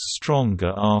biceps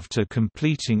stronger after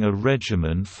completing a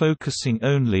regimen focusing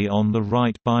only on the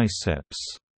right biceps.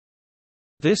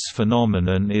 This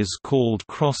phenomenon is called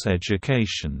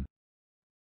cross-education.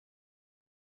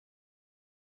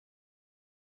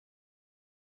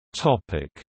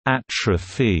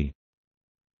 Atrophy.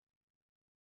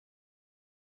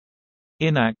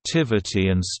 Inactivity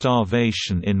and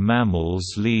starvation in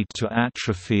mammals lead to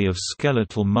atrophy of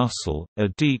skeletal muscle, a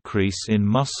decrease in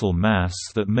muscle mass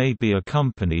that may be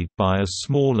accompanied by a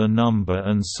smaller number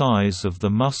and size of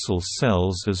the muscle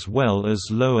cells as well as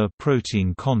lower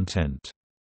protein content.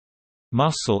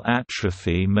 Muscle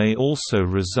atrophy may also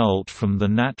result from the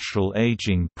natural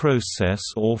aging process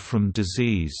or from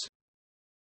disease.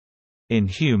 In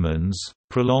humans,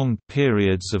 prolonged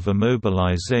periods of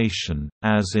immobilization,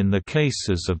 as in the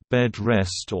cases of bed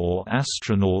rest or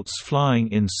astronauts flying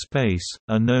in space,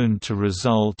 are known to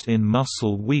result in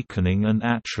muscle weakening and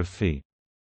atrophy.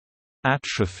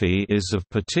 Atrophy is of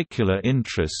particular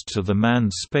interest to the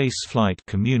manned spaceflight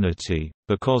community,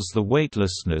 because the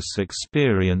weightlessness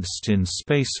experienced in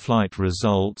spaceflight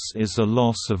results is a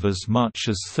loss of as much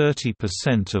as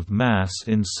 30% of mass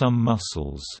in some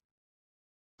muscles.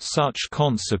 Such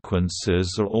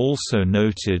consequences are also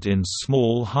noted in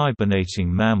small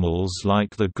hibernating mammals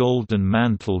like the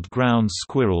golden-mantled ground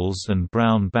squirrels and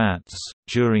brown bats.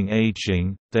 During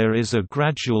aging, there is a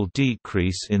gradual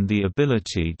decrease in the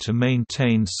ability to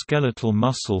maintain skeletal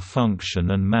muscle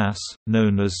function and mass,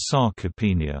 known as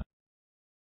sarcopenia.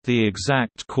 The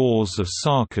exact cause of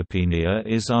sarcopenia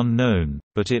is unknown,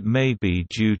 but it may be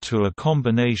due to a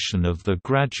combination of the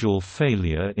gradual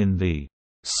failure in the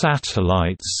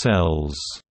satellite cells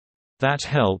that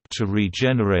help to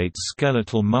regenerate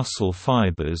skeletal muscle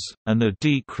fibers, and a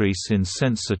decrease in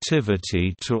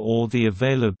sensitivity to or the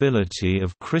availability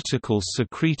of critical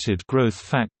secreted growth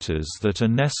factors that are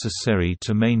necessary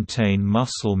to maintain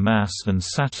muscle mass and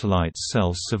satellite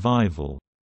cell survival.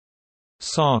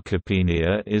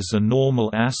 Sarcopenia is a normal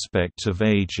aspect of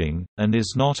aging, and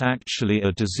is not actually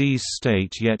a disease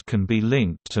state yet can be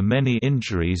linked to many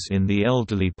injuries in the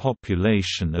elderly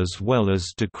population as well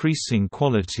as decreasing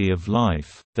quality of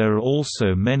life. There are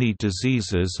also many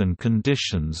diseases and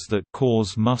conditions that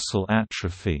cause muscle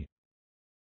atrophy.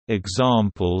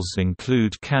 Examples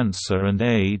include cancer and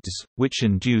AIDS, which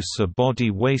induce a body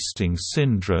wasting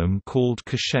syndrome called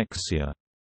cachexia.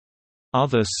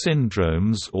 Other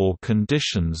syndromes or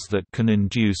conditions that can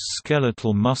induce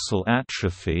skeletal muscle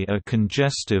atrophy are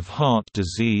congestive heart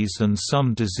disease and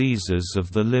some diseases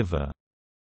of the liver.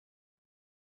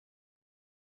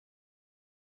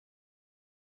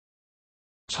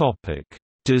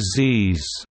 Disease.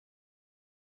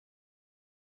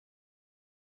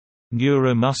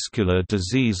 Neuromuscular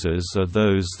diseases are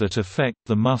those that affect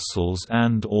the muscles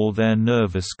and/or their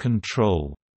nervous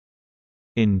control.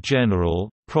 In general,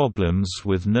 problems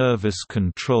with nervous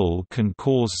control can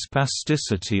cause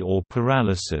spasticity or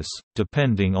paralysis,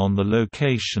 depending on the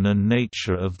location and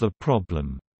nature of the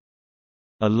problem.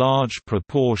 A large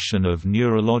proportion of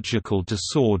neurological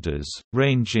disorders,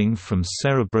 ranging from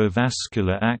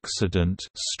cerebrovascular accident,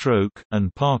 stroke,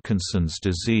 and Parkinson's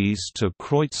disease to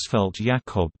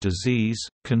Creutzfeldt-Jakob disease,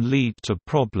 can lead to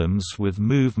problems with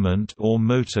movement or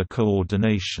motor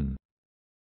coordination.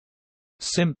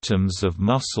 Symptoms of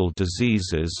muscle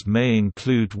diseases may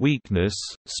include weakness,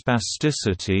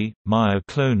 spasticity,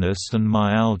 myoclonus and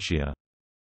myalgia.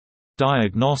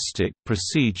 Diagnostic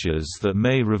procedures that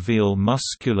may reveal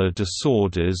muscular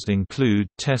disorders include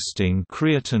testing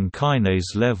creatine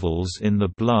kinase levels in the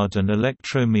blood and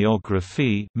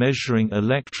electromyography, measuring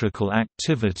electrical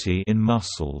activity in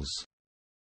muscles.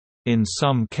 In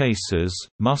some cases,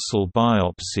 muscle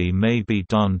biopsy may be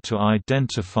done to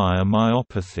identify a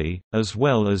myopathy, as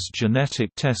well as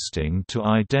genetic testing to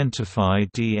identify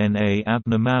DNA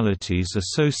abnormalities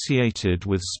associated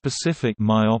with specific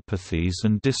myopathies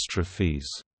and dystrophies.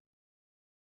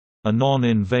 A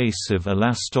non-invasive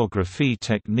elastography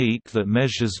technique that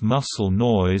measures muscle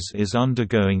noise is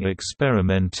undergoing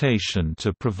experimentation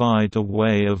to provide a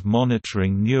way of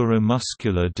monitoring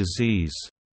neuromuscular disease.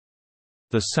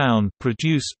 The sound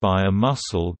produced by a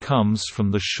muscle comes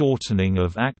from the shortening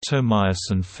of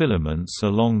actomyosin filaments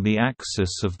along the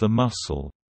axis of the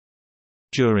muscle.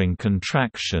 During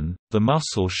contraction, the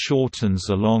muscle shortens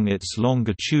along its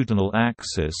longitudinal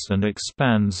axis and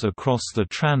expands across the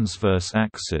transverse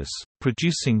axis,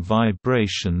 producing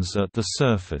vibrations at the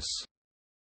surface.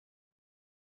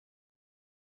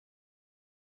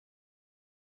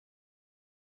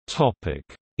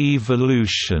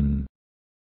 Evolution.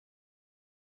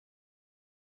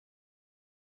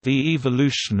 The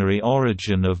evolutionary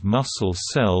origin of muscle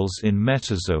cells in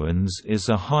metazoans is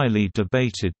a highly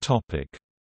debated topic.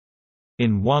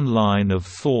 In one line of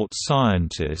thought,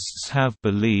 scientists have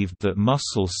believed that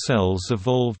muscle cells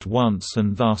evolved once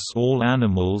and thus all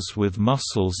animals with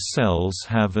muscle cells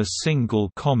have a single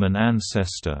common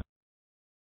ancestor.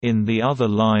 In the other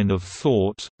line of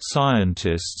thought,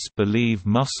 scientists believe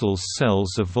muscle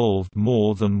cells evolved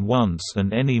more than once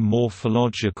and any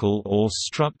morphological or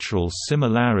structural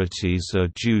similarities are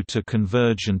due to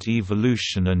convergent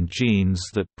evolution and genes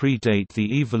that predate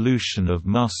the evolution of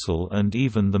muscle and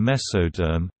even the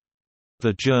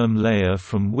mesoderm—the germ layer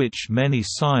from which many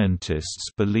scientists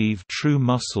believe true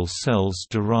muscle cells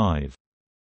derive.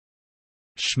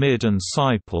 Schmid and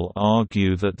Seipel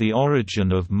argue that the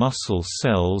origin of muscle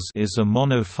cells is a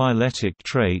monophyletic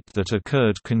trait that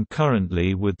occurred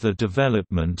concurrently with the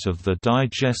development of the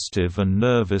digestive and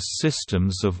nervous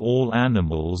systems of all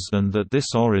animals and that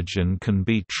this origin can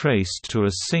be traced to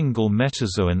a single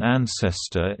metazoan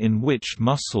ancestor in which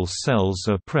muscle cells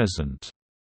are present.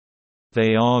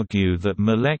 They argue that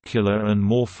molecular and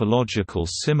morphological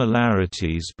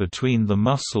similarities between the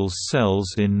muscle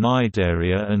cells in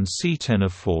Cnidaria and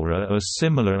Ctenophora are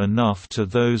similar enough to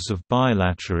those of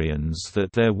bilaterians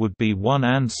that there would be one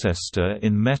ancestor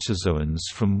in metazoans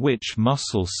from which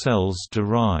muscle cells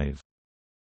derive.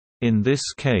 In this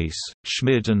case,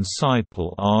 Schmid and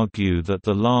Seipel argue that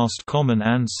the last common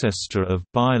ancestor of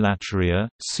Bilateria,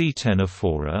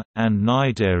 Ctenophora, and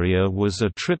Cnidaria was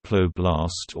a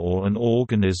triploblast or an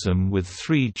organism with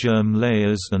 3 germ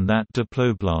layers, and that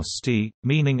diploblasty,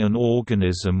 meaning an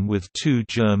organism with 2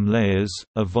 germ layers,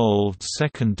 evolved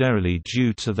secondarily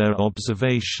due to their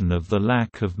observation of the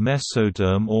lack of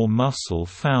mesoderm or muscle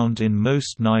found in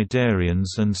most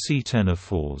cnidarians and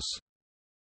ctenophores.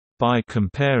 By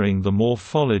comparing the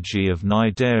morphology of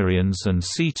cnidarians and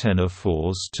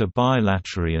ctenophores to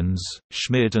bilaterians,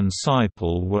 Schmid and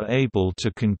Seipel were able to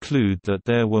conclude that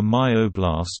there were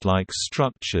myoblast-like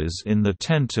structures in the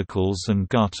tentacles and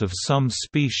gut of some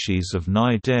species of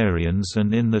cnidarians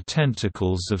and in the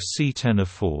tentacles of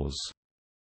ctenophores.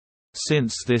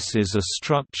 Since this is a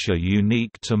structure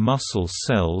unique to muscle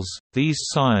cells, these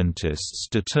scientists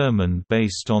determined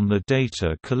based on the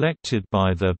data collected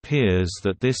by their peers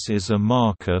that this is a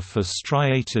marker for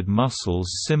striated muscles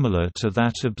similar to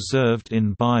that observed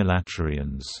in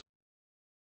bilaterians.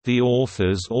 The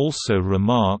authors also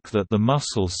remark that the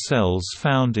muscle cells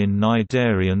found in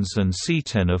cnidarians and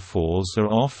ctenophores are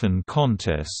often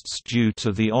contests due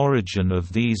to the origin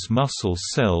of these muscle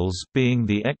cells being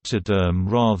the ectoderm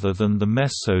rather than the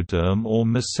mesoderm or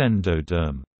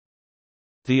mesendoderm.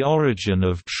 The origin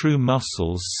of true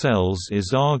muscle cells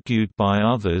is argued by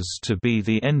others to be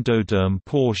the endoderm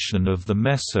portion of the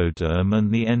mesoderm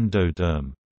and the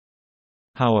endoderm.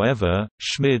 However,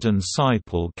 Schmid and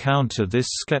Seipel counter this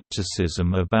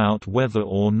skepticism about whether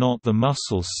or not the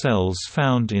muscle cells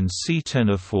found in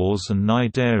ctenophores and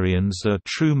cnidarians are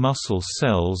true muscle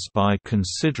cells by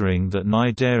considering that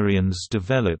cnidarians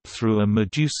develop through a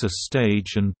medusa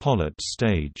stage and polyp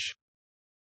stage.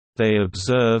 They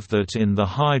observe that in the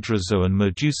hydrozoan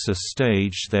medusa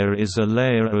stage there is a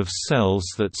layer of cells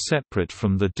that separate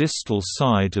from the distal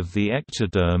side of the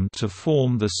ectoderm to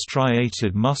form the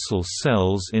striated muscle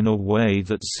cells in a way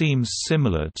that seems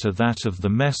similar to that of the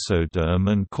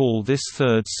mesoderm and call this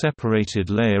third separated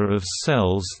layer of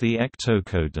cells the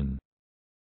ectocodon.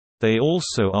 They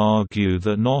also argue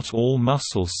that not all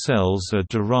muscle cells are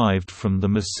derived from the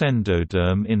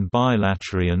mesendoderm in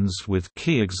bilaterians, with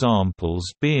key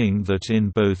examples being that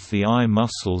in both the eye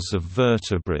muscles of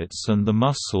vertebrates and the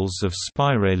muscles of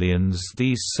spiralians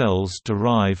these cells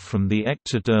derive from the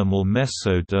ectodermal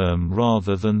mesoderm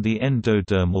rather than the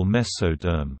endodermal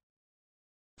mesoderm.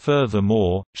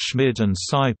 Furthermore, Schmid and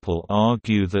Seipel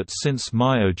argue that since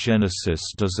myogenesis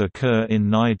does occur in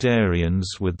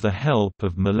cnidarians with the help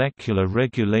of molecular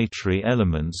regulatory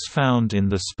elements found in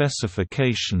the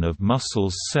specification of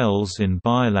muscle cells in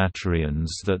bilaterians,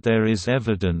 that there is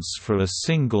evidence for a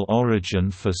single origin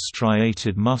for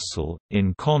striated muscle,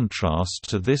 in contrast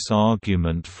to this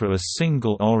argument for a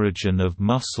single origin of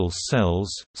muscle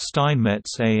cells.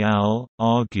 Steinmetz et al.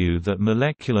 Argue that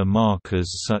molecular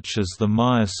markers such as the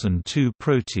myosin II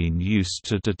protein used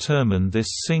to determine this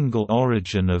single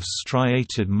origin of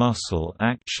striated muscle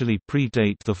actually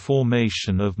predate the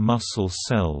formation of muscle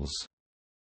cells.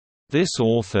 This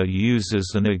author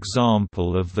uses an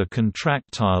example of the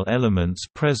contractile elements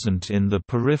present in the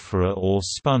periphery or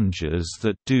sponges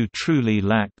that do truly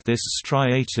lack this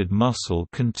striated muscle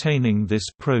containing this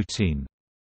protein.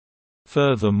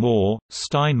 Furthermore,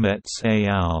 Steinmetz et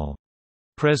al.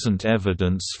 Present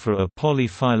evidence for a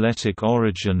polyphyletic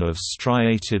origin of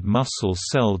striated muscle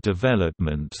cell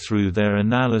development through their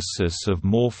analysis of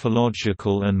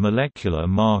morphological and molecular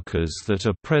markers that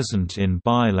are present in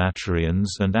bilaterians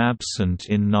and absent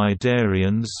in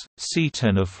cnidarians,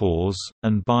 ctenophores,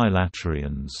 and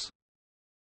bilaterians.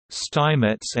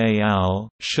 Steinmetz et al.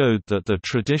 Showed that the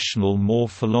traditional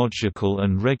morphological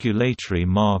and regulatory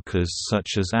markers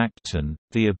such as actin,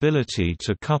 the ability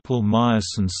to couple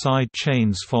myosin side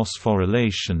chains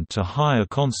phosphorylation to higher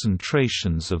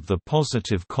concentrations of the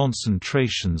positive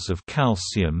concentrations of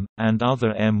calcium, and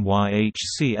other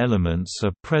MYHC elements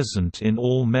are present in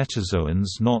all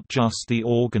metazoans, not just the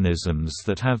organisms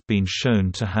that have been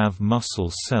shown to have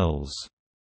muscle cells.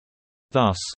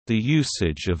 Thus, the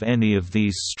usage of any of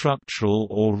these structural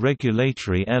or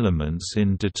regulatory elements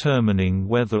in determining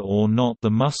whether or not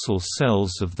the muscle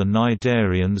cells of the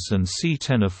cnidarians and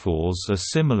ctenophores are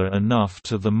similar enough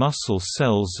to the muscle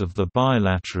cells of the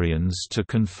bilaterians to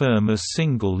confirm a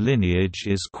single lineage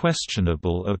is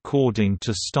questionable according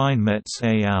to Steinmetz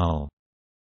et al.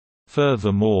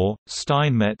 Furthermore,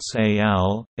 Steinmetz et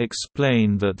al.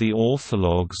 Explain that the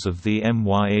orthologs of the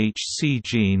MYHC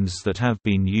genes that have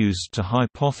been used to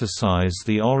hypothesize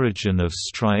the origin of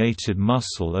striated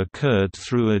muscle occurred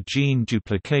through a gene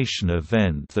duplication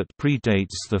event that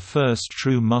predates the first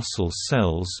true muscle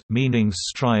cells, meaning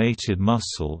striated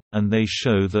muscle, and they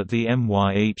show that the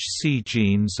MYHC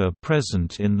genes are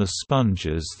present in the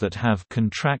sponges that have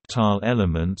contractile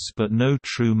elements but no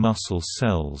true muscle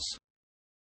cells.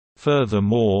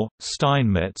 Furthermore,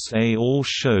 Steinmetz et al.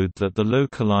 Showed that the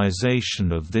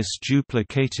localization of this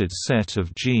duplicated set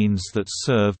of genes that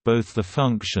serve both the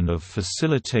function of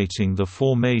facilitating the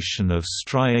formation of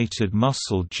striated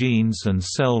muscle genes and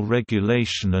cell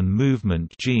regulation and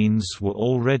movement genes were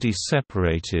already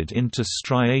separated into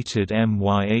striated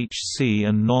MYHC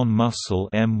and non-muscle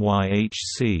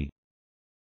MYHC.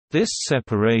 This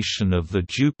separation of the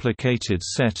duplicated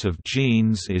set of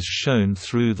genes is shown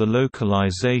through the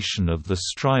localization of the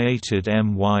striated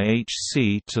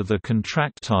MYHC to the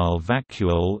contractile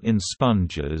vacuole in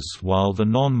sponges, while the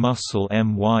non-muscle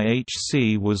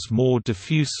MYHC was more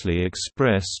diffusely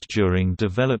expressed during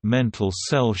developmental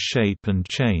cell shape and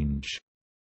change.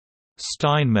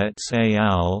 Steinmetz et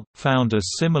al. Found a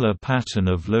similar pattern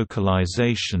of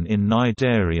localization in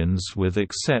cnidarians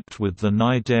except with the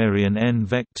cnidarian N.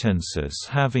 vectensis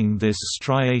having this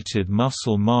striated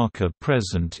muscle marker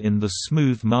present in the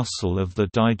smooth muscle of the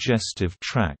digestive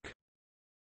tract.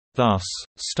 Thus,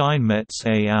 Steinmetz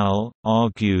et al.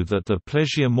 Argue that the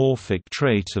plesiomorphic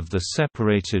trait of the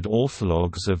separated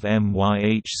orthologs of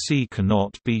MYHC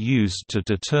cannot be used to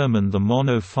determine the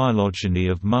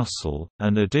monophylogeny of muscle,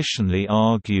 and additionally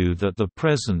argue that the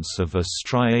presence of a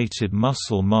striated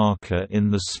muscle marker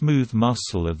in the smooth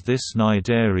muscle of this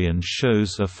cnidarian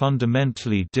shows a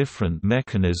fundamentally different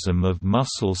mechanism of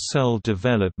muscle cell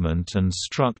development and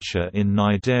structure in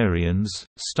cnidarians.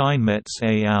 Steinmetz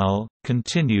et al.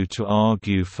 Continue to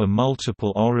argue for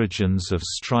multiple origins of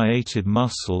striated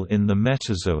muscle in the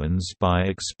metazoans by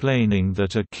explaining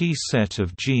that a key set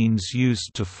of genes used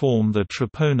to form the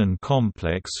troponin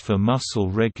complex for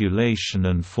muscle regulation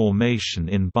and formation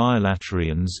in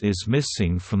bilaterians is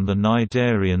missing from the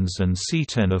cnidarians and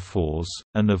ctenophores,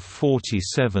 and of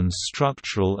 47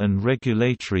 structural and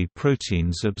regulatory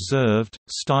proteins observed,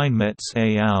 Steinmetz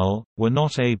et al. Were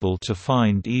not able to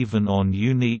find even on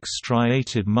unique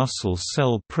striated muscle muscle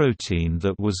cell protein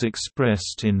that was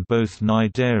expressed in both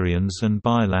cnidarians and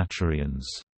bilaterians.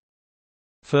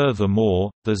 Furthermore,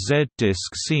 the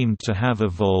Z-disc seemed to have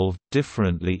evolved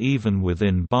differently even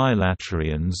within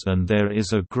bilaterians, and there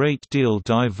is a great deal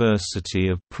diversity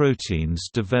of proteins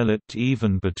developed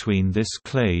even between this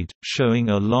clade, showing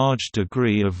a large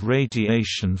degree of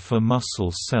radiation for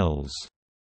muscle cells.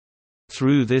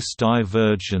 Through this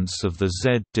divergence of the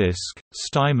Z-disc,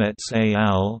 Steinmetz et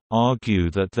al. Argue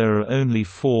that there are only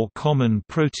 4 common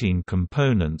protein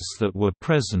components that were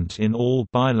present in all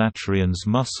bilaterians'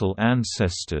 muscle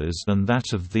ancestors, and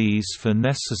that of these for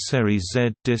necessary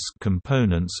Z-disc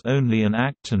components only an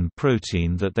actin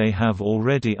protein that they have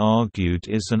already argued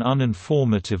is an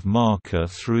uninformative marker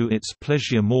through its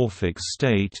plesiomorphic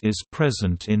state is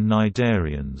present in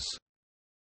cnidarians.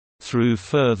 Through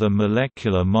further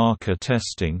molecular marker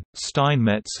testing,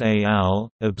 Steinmetz et al.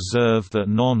 Observe that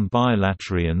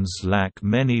non-bilaterians lack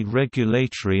many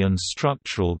regulatory and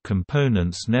structural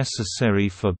components necessary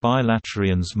for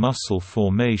bilaterians' muscle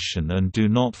formation and do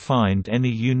not find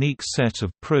any unique set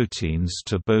of proteins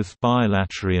to both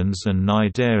bilaterians and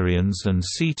cnidarians and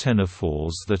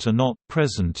ctenophores that are not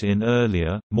present in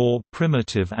earlier, more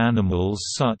primitive animals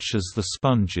such as the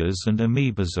sponges and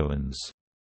amoebozoans.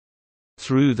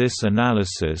 Through this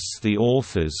analysis, the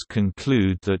authors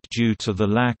conclude that due to the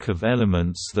lack of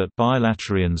elements that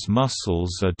bilaterians'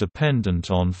 muscles are dependent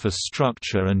on for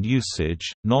structure and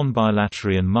usage,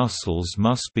 non-bilaterian muscles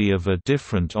must be of a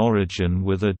different origin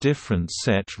with a different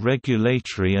set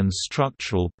regulatory and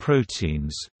structural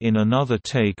proteins. In another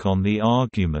take on the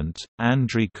argument,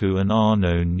 Andricu and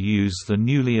Arnone use the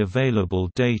newly available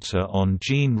data on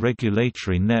gene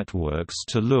regulatory networks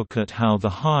to look at how the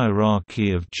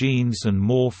hierarchy of genes and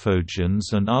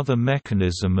morphogens and other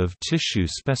mechanism of tissue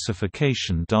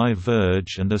specification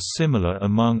diverge and are similar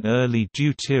among early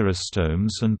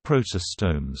deuterostomes and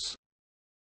protostomes.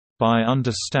 By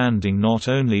understanding not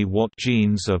only what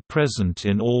genes are present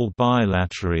in all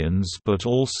bilaterians but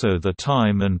also the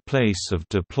time and place of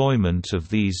deployment of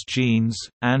these genes,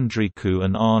 Andricu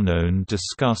and Arnone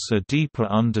discuss a deeper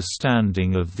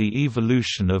understanding of the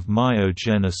evolution of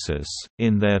myogenesis.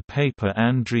 In their paper,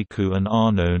 Andricu and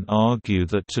Arnone argue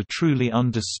that to truly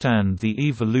understand the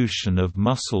evolution of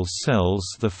muscle cells,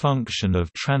 the function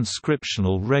of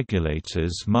transcriptional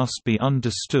regulators must be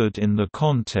understood in the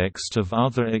context of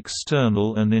other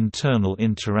external and internal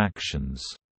interactions.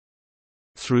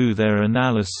 Through their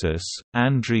analysis,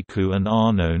 Andricu and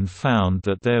Arnone found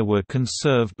that there were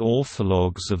conserved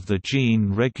orthologs of the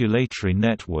gene regulatory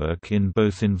network in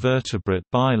both invertebrate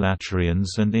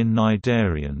bilaterians and in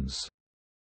cnidarians.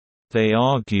 They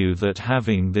argue that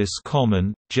having this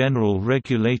common, general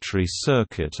regulatory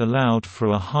circuit allowed for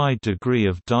a high degree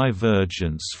of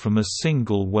divergence from a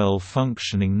single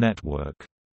well-functioning network.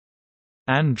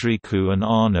 Andricu and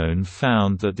Arnone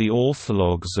found that the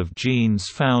orthologs of genes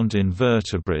found in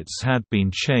vertebrates had been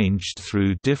changed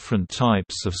through different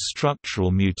types of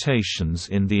structural mutations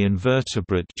in the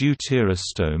invertebrate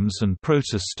deuterostomes and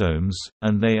protostomes,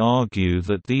 and they argue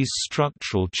that these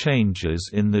structural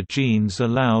changes in the genes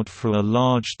allowed for a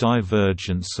large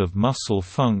divergence of muscle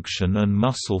function and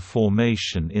muscle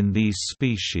formation in these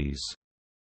species.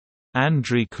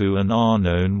 Andricu and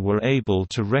Arnone were able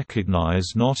to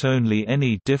recognize not only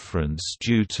any difference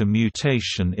due to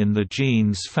mutation in the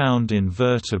genes found in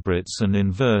vertebrates and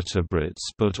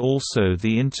invertebrates but also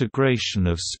the integration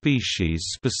of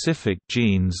species-specific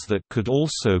genes that could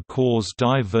also cause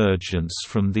divergence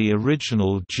from the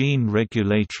original gene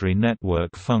regulatory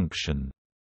network function.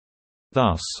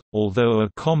 Thus, although a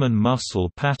common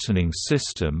muscle patterning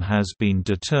system has been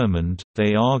determined,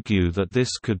 they argue that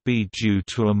this could be due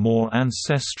to a more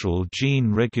ancestral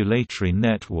gene regulatory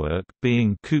network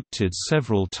being coopted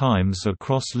several times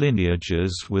across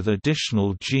lineages with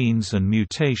additional genes and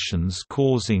mutations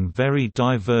causing very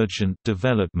divergent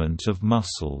development of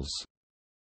muscles.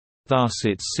 Thus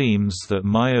it seems that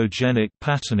myogenic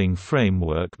patterning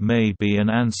framework may be an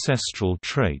ancestral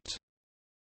trait.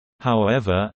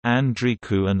 However,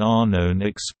 Andricu and Arnone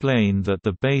explain that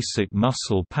the basic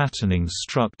muscle patterning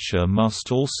structure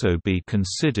must also be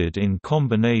considered in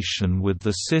combination with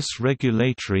the cis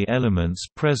regulatory elements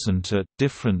present at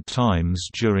different times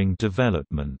during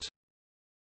development.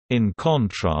 In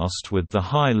contrast with the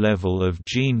high level of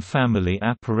gene family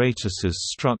apparatuses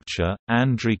structure,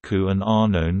 Andricu and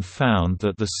Arnone found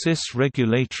that the cis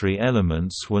regulatory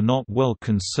elements were not well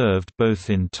conserved both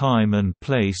in time and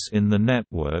place in the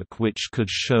network, which could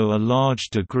show a large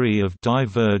degree of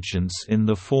divergence in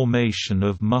the formation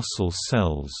of muscle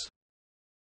cells.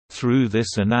 Through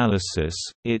this analysis,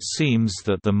 it seems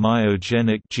that the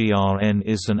myogenic GRN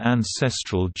is an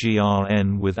ancestral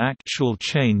GRN with actual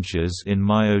changes in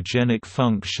myogenic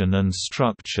function and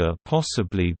structure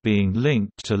possibly being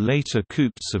linked to later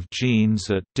coups of genes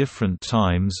at different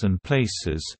times and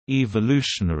places.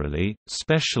 Evolutionarily,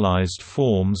 specialized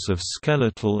forms of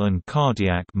skeletal and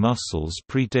cardiac muscles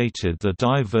predated the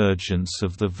divergence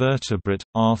of the vertebrate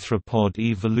arthropod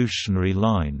evolutionary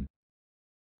line.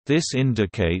 This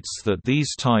indicates that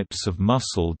these types of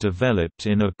muscle developed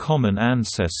in a common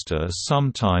ancestor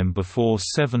sometime before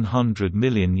 700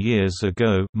 million years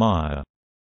ago.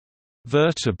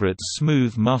 Vertebrate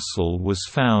smooth muscle was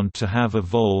found to have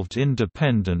evolved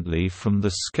independently from the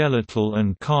skeletal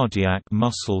and cardiac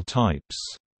muscle types.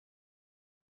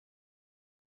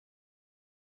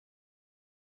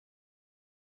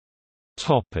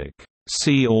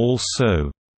 See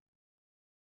also: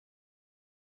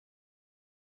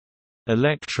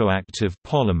 electroactive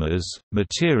polymers,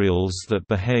 materials that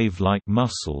behave like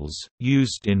muscles,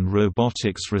 used in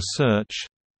robotics research.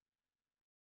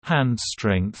 Hand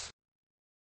strength.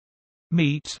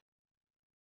 Meat.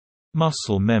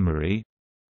 Muscle memory.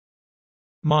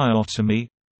 Myotomy.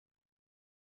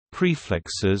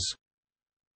 Preflexes.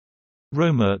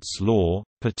 Romert's law,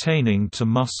 pertaining to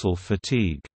muscle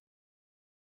fatigue.